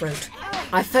for my throat.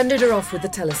 I fended her off with the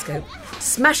telescope,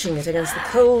 smashing it against the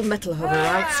cold metal of her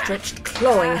outstretched,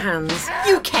 clawing hands.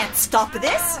 You can't stop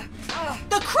this!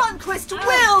 The Cronquist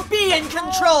will be in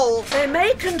control! They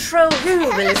may control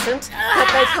you, Millicent, but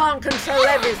they can't control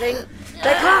everything.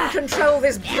 They can't control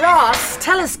this brass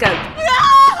telescope.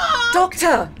 No!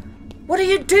 Doctor, what are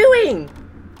you doing?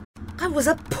 I was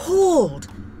appalled.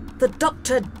 The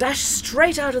Doctor dashed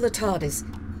straight out of the TARDIS.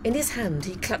 In his hand,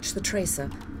 he clutched the tracer.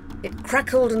 It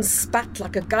crackled and spat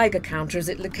like a Geiger counter as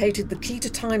it located the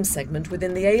key-to-time segment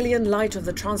within the alien light of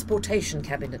the transportation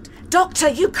cabinet. Doctor,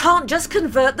 you can't just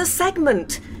convert the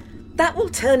segment. That will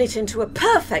turn it into a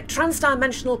perfect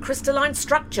trans-dimensional crystalline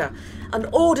structure, an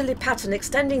orderly pattern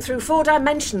extending through 4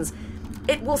 dimensions.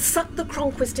 It will suck the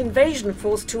Cronquist invasion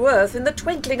force to Earth in the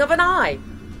twinkling of an eye.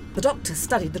 The Doctor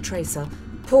studied the tracer,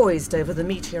 poised over the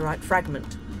meteorite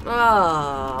fragment.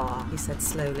 Ah, he said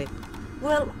slowly.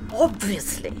 Well,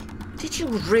 obviously. Did you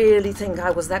really think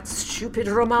I was that stupid,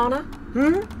 Romana?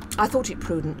 I thought it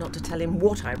prudent not to tell him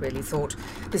what I really thought.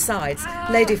 Besides,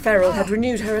 Lady Ferril had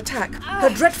renewed her attack. Her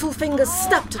dreadful fingers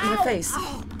snapped at my face.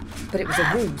 But it was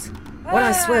a ruse. When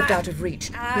I swerved out of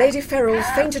reach, Lady Ferril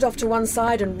fainted off to one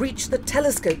side and reached the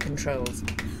telescope controls.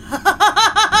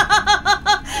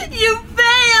 You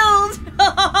failed!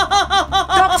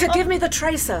 Doctor, give me the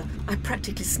tracer. I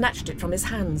practically snatched it from his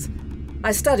hands.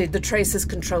 I studied the tracer's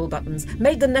control buttons,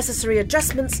 made the necessary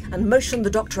adjustments, and motioned the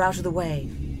Doctor out of the way.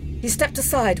 He stepped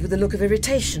aside with a look of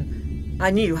irritation. I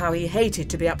knew how he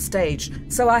hated to be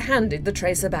upstaged, so I handed the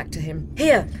tracer back to him.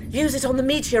 Here, use it on the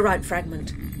meteorite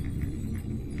fragment.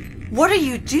 What are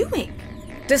you doing?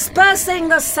 Dispersing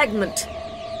the segment.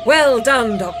 Well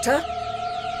done, Doctor.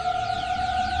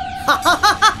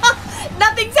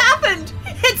 Nothing's happened!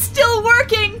 It's still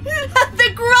working!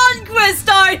 The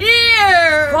Cronquist are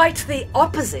here! Quite the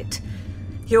opposite.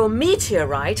 Your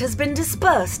meteorite has been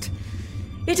dispersed.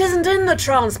 It isn't in the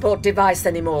transport device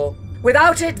anymore.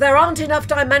 Without it, there aren't enough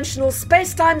dimensional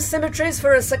space-time symmetries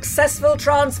for a successful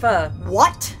transfer.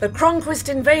 What? The Cronquist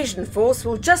invasion force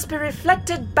will just be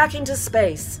reflected back into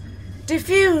space.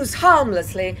 Diffuse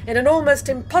harmlessly in an almost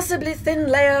impossibly thin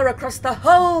layer across the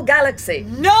whole galaxy.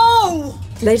 No!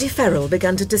 Lady Ferril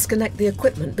began to disconnect the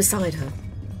equipment beside her.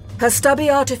 Her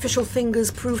stubby artificial fingers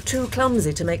proved too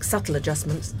clumsy to make subtle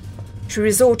adjustments. She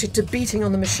resorted to beating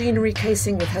on the machinery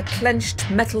casing with her clenched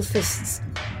metal fists.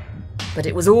 But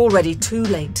it was already too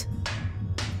late.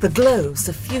 The glow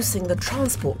suffusing the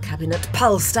transport cabinet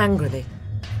pulsed angrily.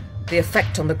 The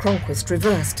effect on the Cronquist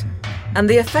reversed, and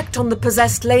the effect on the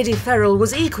possessed Lady Ferril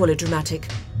was equally dramatic.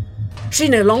 She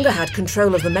no longer had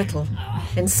control of the metal.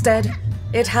 Instead,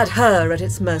 it had her at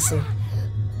its mercy.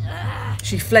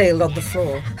 She flailed on the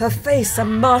floor, her face a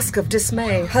mask of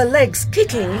dismay, her legs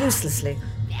kicking uselessly.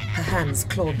 Her hands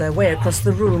clawed their way across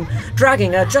the room,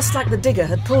 dragging her just like the digger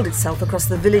had pulled itself across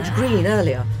the village green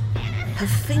earlier. Her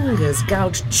fingers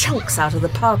gouged chunks out of the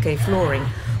parquet flooring,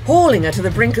 hauling her to the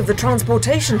brink of the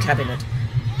transportation cabinet.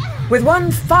 With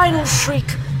one final shriek,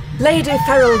 Lady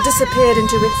Ferril disappeared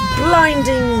into its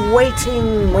blinding,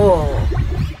 waiting maw.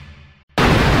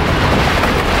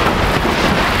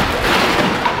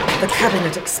 The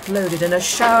cabinet exploded in a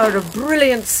shower of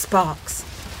brilliant sparks.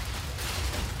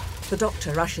 The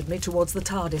Doctor ushered me towards the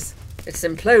TARDIS. It's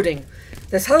imploding.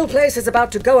 This whole place is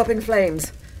about to go up in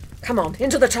flames. Come on,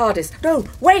 into the TARDIS. No,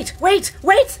 wait!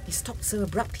 He stopped so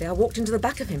abruptly I walked into the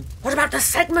back of him. What about the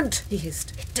segment? He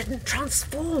hissed. It didn't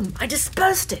transform. I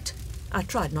dispersed it. I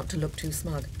tried not to look too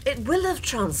smug. It will have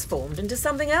transformed into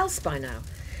something else by now.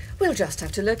 We'll just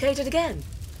have to locate it again.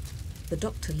 The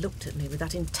Doctor looked at me with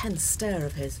that intense stare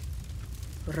of his.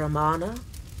 "Romana?"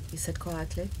 he said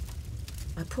quietly.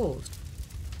 I paused,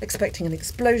 expecting an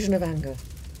explosion of anger.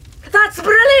 That's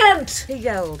brilliant! He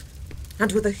yelled,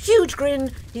 and with a huge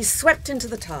grin, he swept into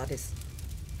the TARDIS.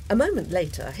 A moment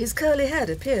later, his curly head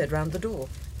appeared round the door.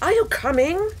 Are you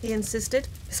coming? He insisted.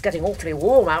 It's getting awfully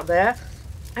warm out there.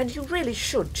 And you really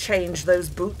should change those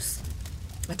boots.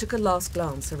 I took a last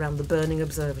glance around the burning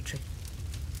observatory.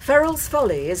 Ferril's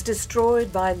Folly is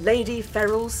destroyed by Lady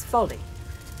Ferril's Folly.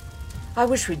 I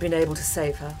wish we'd been able to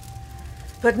save her.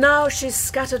 But now she's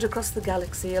scattered across the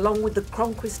galaxy along with the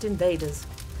Cronquist invaders.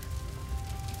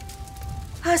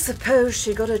 I suppose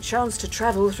she got a chance to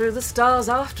travel through the stars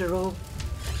after all.